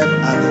will serve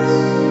others.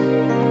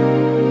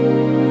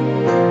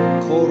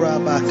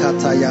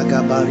 Korabakata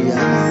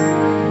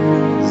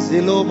yagabariama.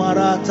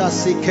 Zilomarata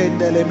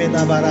sikendele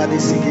menabaradi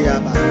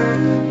sigiaba.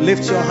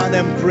 Lift your hand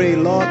and pray.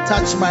 Lord,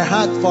 touch my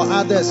heart for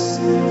others.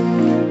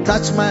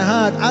 Touch my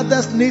heart.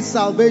 Others need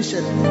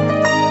salvation.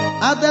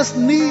 Others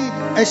need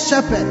a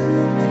shepherd.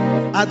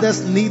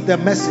 Others need the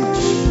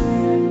message.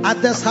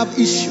 Others have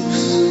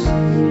issues.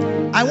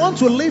 I want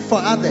to live for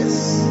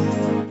others.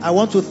 I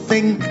want to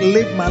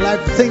live my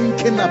life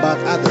thinking about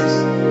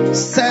others,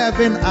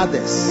 serving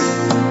others,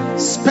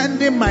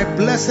 spending my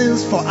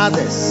blessings for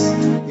others,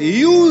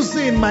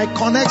 using my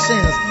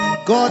connections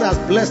God has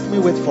blessed me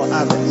with for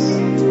others.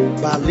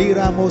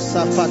 Balira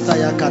Mosafata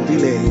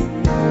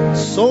Yakadile.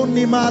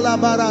 Soni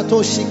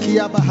Malabarato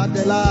Shikia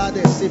Bahadela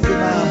de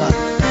Sifinama.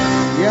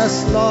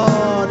 Yes,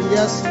 Lord,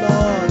 yes,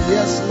 Lord,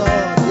 yes,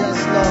 Lord,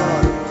 yes,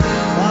 Lord.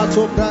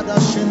 Mato brada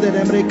shinde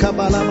demrika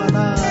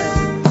balamanai.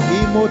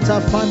 Imota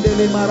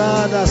fandele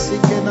marada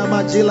sikena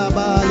majila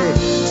bale.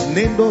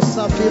 Nendo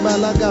safiba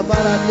laga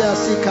baradia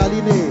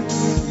sikaline.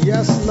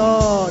 Yes,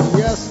 Lord,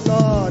 yes,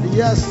 Lord,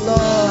 yes,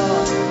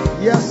 Lord.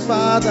 Yes,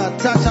 Father,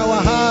 touch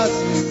our hearts,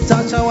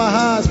 touch our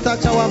hearts,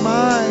 touch our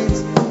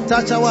minds,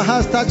 touch our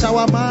hearts, touch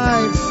our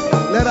minds.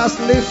 Let us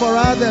live for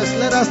others.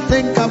 Let us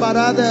think about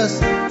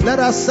others. Let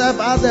us serve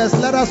others.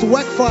 Let us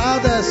work for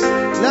others.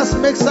 Let's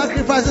make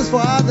sacrifices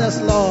for others,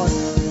 Lord.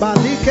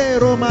 Balike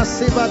Roma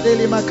Siva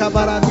Deli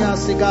Makabarania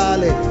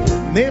Sigale.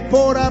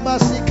 Nepora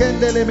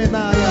Basikendele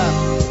Menaya.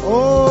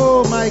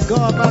 Oh my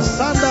God.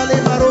 Basandale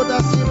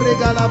Maroda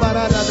Sibregala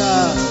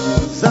Barada.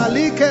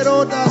 Zalike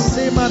Roda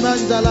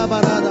Simanandala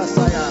Barada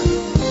Saya.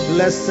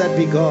 Blessed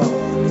be God.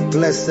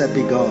 Blessed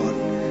be God.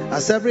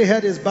 As every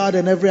head is bowed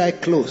and every eye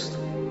closed.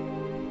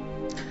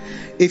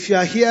 If you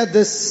are here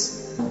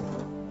this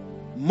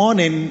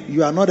morning,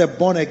 you are not a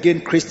born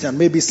again Christian.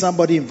 Maybe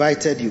somebody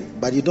invited you,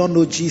 but you don't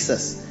know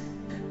Jesus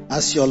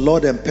as your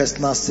Lord and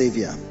personal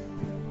Savior.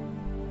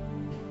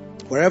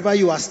 Wherever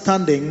you are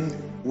standing,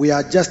 we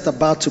are just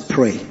about to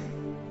pray.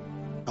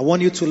 I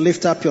want you to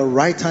lift up your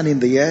right hand in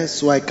the air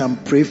so I can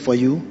pray for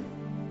you.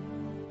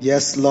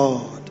 Yes,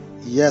 Lord.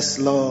 Yes,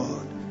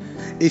 Lord.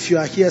 If you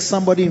are here,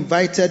 somebody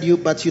invited you,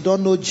 but you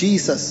don't know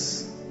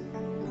Jesus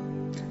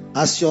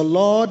as your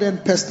Lord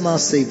and personal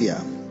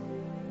Savior,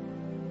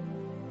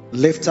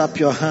 lift up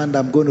your hand.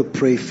 I'm going to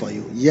pray for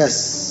you.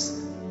 Yes.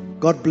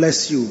 God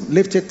bless you.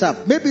 Lift it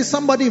up. Maybe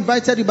somebody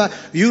invited you, but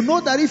you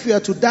know that if you are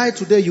to die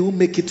today, you will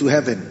make it to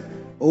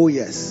heaven. Oh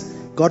yes.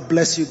 God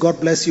bless you.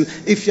 God bless you.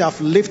 If you have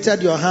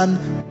lifted your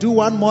hand, do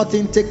one more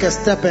thing. Take a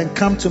step and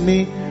come to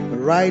me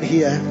right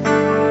here.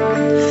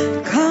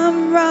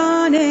 Come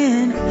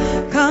running,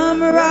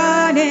 come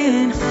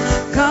running,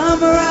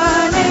 come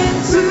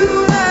running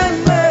to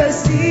thy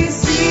mercy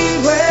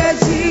seat where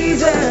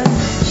Jesus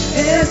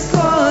is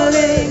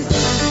calling.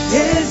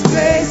 His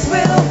grace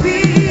will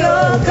be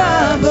your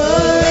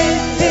covering.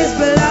 His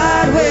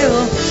blood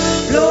will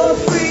flow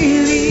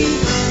freely.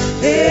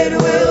 It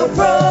will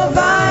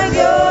provide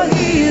your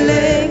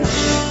healing.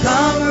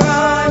 Come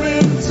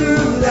running to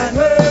that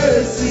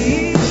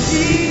mercy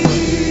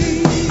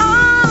seat.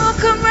 Oh,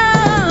 come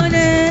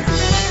running,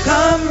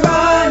 come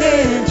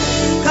running,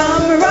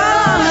 come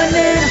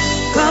running,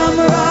 come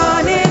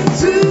running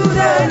to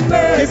that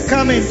mercy. Keep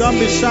coming. Don't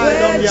be shy.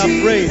 Don't be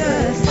afraid.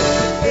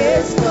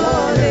 It's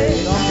calling.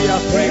 Don't be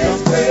afraid. Don't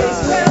be Grace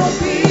shy. will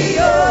be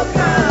your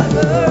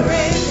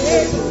covering.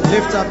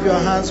 Lift up your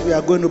hands. We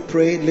are going to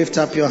pray. Lift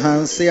up your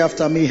hands. Say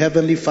after me,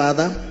 Heavenly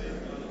Father.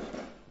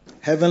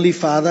 Heavenly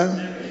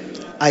Father,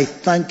 I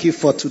thank you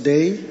for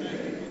today.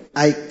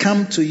 I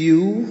come to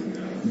you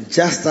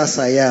just as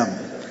I am.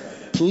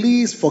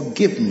 Please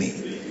forgive me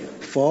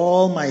for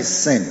all my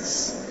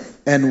sins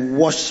and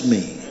wash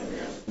me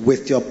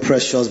with your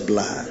precious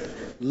blood.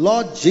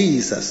 Lord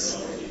Jesus,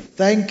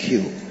 thank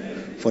you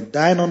for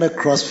dying on the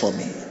cross for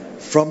me.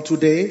 From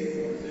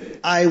today,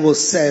 I will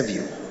serve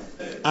you.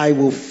 I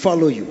will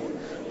follow you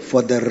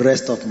for the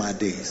rest of my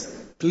days.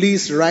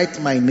 Please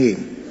write my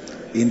name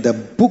in the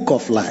book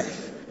of life.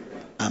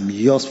 I'm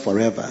yours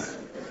forever.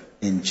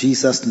 In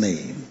Jesus'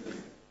 name,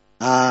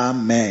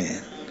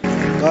 amen.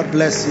 God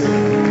bless you.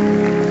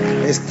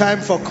 It's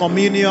time for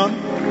communion.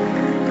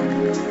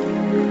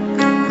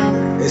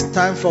 It's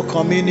time for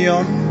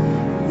communion.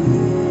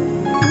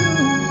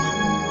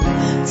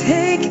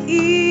 Take,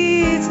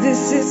 eat,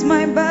 this is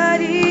my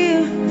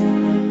body,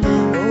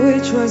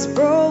 which was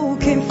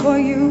broken for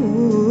you.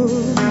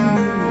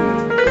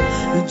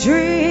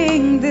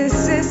 Drink,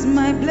 this is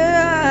my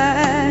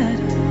blood,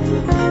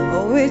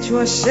 which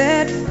was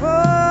shed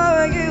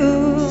for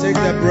you. Take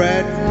the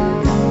bread.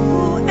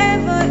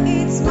 Whoever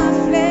eats my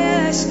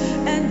flesh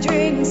and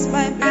drinks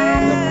my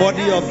blood. The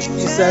body of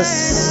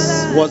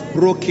Jesus was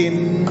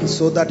broken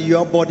so that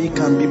your body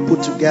can be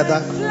put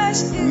together,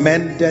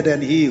 mended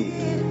and healed.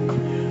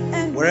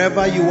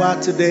 Wherever you are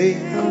today,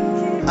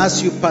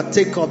 as you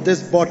partake of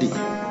this body,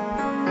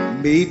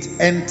 may it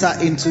enter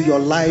into your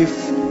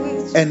life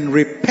and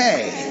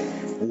repair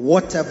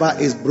whatever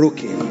is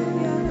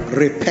broken.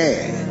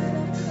 Repair.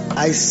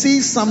 I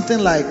see something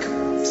like,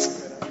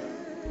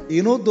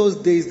 you know, those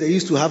days they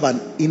used to have an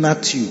inner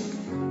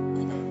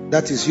tube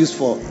that is used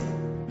for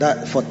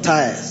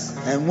tires,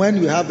 and when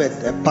you have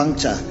a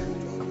puncture,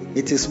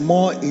 it is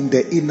more in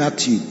the inner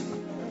tube.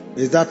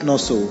 Is that not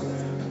so?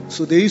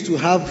 So they used to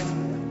have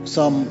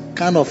some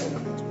kind of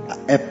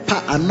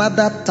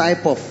another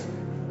type of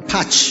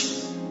patch,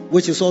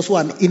 which is also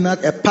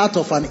a part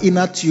of an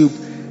inner tube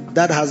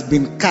that has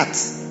been cut,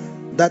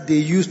 that they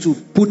used to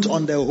put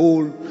on the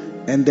hole,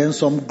 and then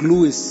some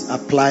glue is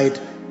applied,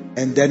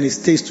 and then it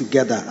stays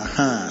together.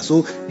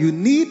 So you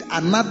need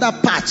another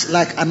patch,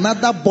 like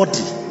another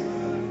body,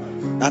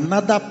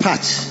 another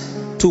patch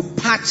to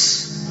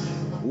patch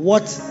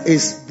what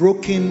is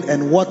broken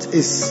and what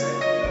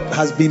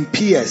has been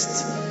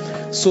pierced.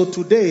 So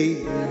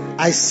today,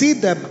 I see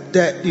the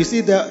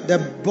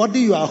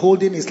body you are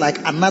holding is like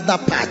another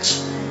patch.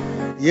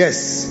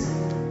 Yes.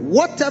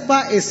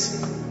 Whatever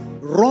is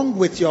wrong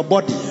with your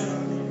body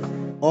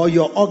or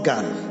your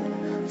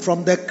organ,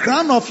 from the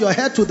crown of your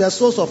head to the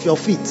soles of your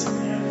feet,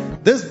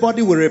 this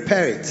body will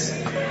repair it.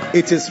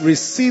 It is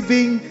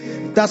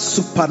receiving that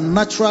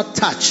supernatural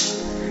touch,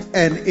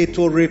 and it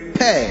will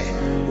repair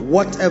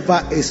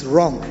whatever is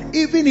wrong.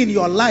 Even in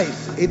your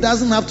life, it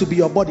doesn't have to be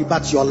your body,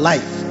 but your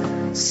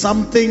life.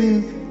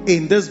 Something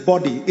in this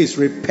body is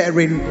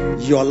repairing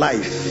your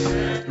life.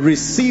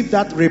 Receive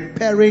that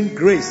repairing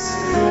grace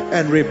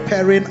and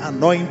repairing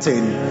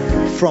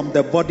anointing from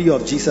the body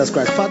of Jesus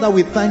Christ. Father,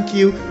 we thank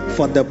you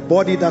for the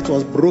body that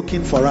was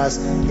broken for us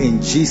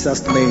in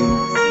Jesus' name.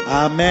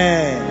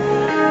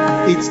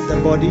 Amen. It's the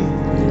body.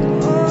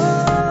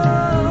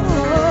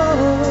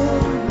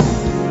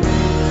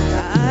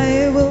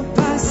 I will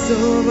pass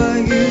over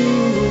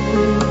you.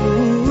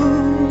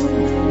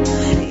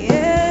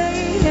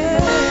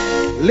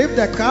 Lift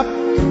the cup.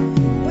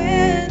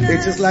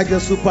 It is like a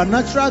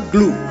supernatural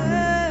glue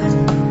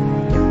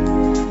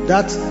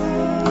that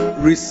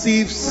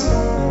receives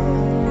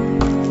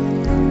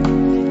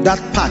that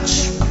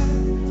patch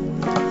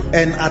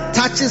and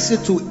attaches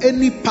it to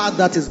any part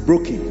that is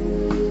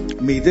broken.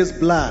 May this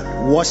blood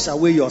wash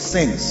away your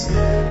sins.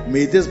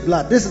 May this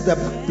blood, this is the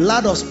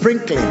blood of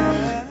sprinkling.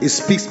 It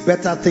speaks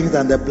better things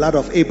than the blood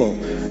of Abel.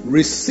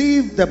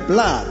 Receive the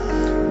blood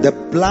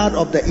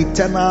of the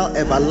eternal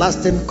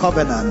everlasting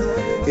covenant.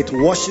 It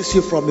washes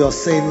you from your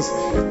sins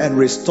and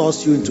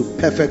restores you into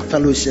perfect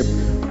fellowship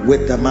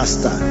with the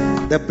Master.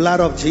 The blood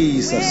of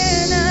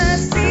Jesus.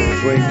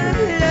 Drink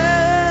it.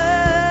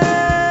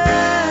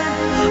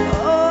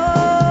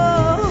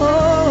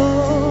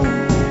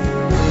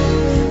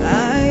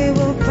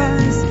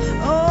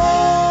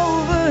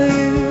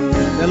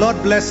 The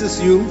Lord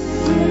blesses you.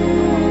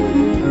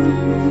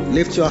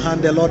 Lift your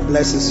hand. The Lord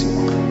blesses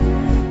you.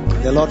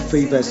 The Lord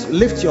favors you.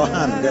 Lift your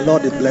hand. The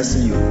Lord is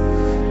blessing you.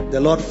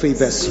 The Lord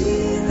favors you.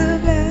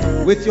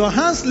 With your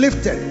hands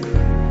lifted,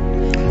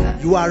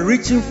 you are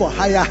reaching for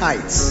higher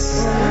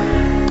heights,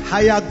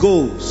 higher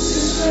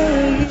goals,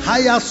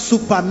 higher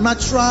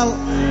supernatural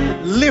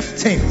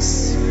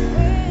liftings.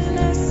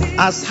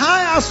 As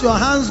high as your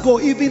hands go,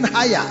 even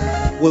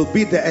higher will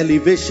be the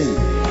elevation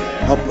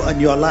in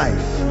your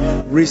life.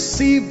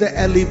 Receive the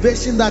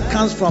elevation that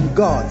comes from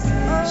God.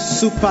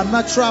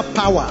 Supernatural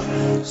power,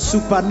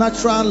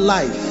 supernatural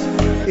life.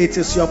 It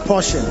is your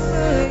portion.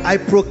 I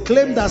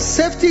proclaim that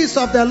safety is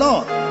of the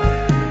Lord.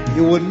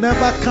 You will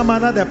never come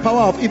under the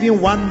power of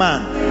even one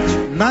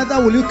man.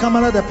 Neither will you come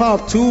under the power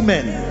of two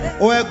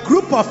men or a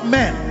group of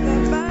men.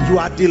 You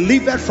are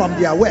delivered from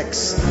their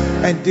works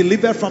and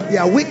delivered from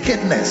their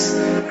wickedness.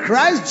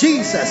 Christ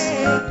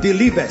Jesus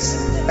delivers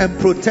and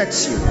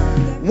protects you.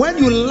 When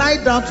you lie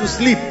down to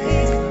sleep,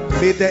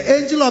 may the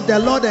angel of the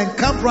Lord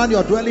encamp around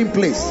your dwelling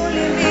place,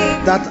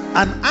 that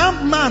an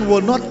armed man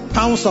will not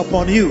pounce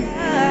upon you,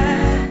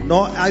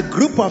 nor a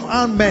group of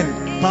armed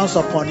men pounce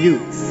upon you.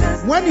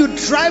 When you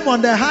drive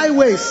on the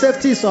highway,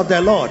 safety is of the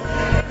Lord.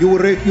 You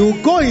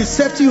will go in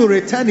safety, you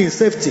return in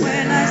safety.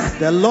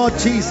 The Lord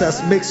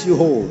Jesus makes you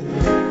whole.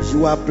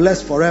 You are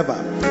blessed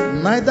forever.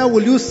 Neither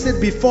will you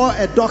sit before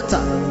a doctor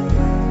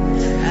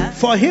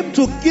for him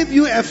to give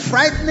you a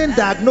frightening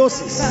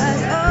diagnosis,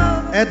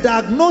 a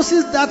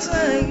diagnosis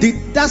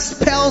that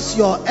spells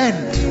your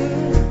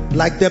end,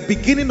 like the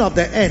beginning of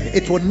the end.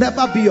 It will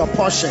never be your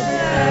portion.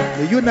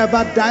 May you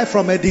never die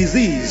from a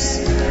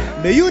disease.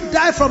 May you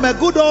die from a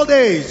good old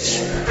age.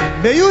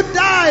 May you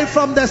die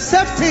from the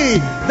safety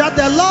that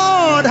the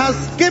Lord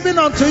has given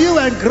unto you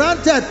and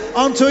granted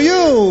unto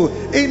you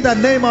in the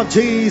name of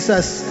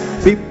Jesus.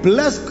 Be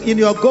blessed in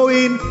your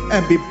going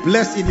and be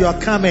blessed in your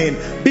coming.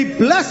 Be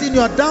blessed in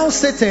your down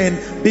sitting.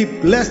 Be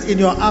blessed in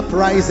your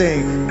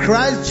uprising.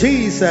 Christ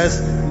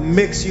Jesus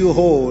makes you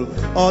whole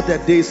all the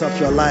days of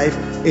your life.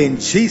 In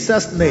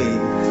Jesus'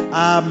 name,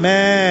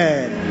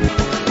 amen.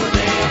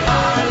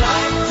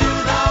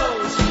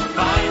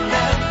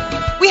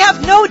 We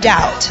have no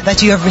doubt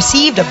that you have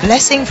received a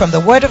blessing from the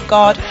Word of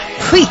God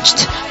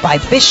preached by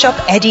Bishop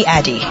Eddie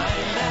Addy.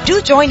 Do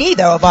join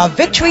either of our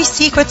Victory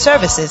Secret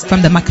services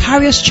from the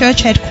Makarios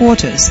Church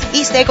headquarters,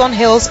 East Legon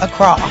Hills,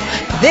 Accra,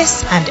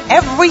 this and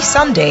every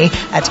Sunday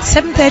at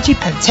 7:30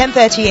 and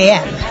 10:30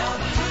 a.m.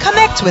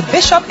 Connect with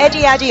Bishop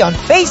Eddie Addy on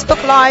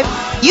Facebook Live,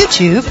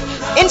 YouTube,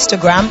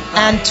 Instagram,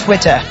 and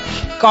Twitter.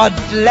 God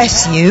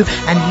bless you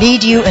and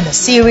lead you in a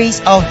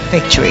series of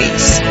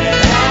victories.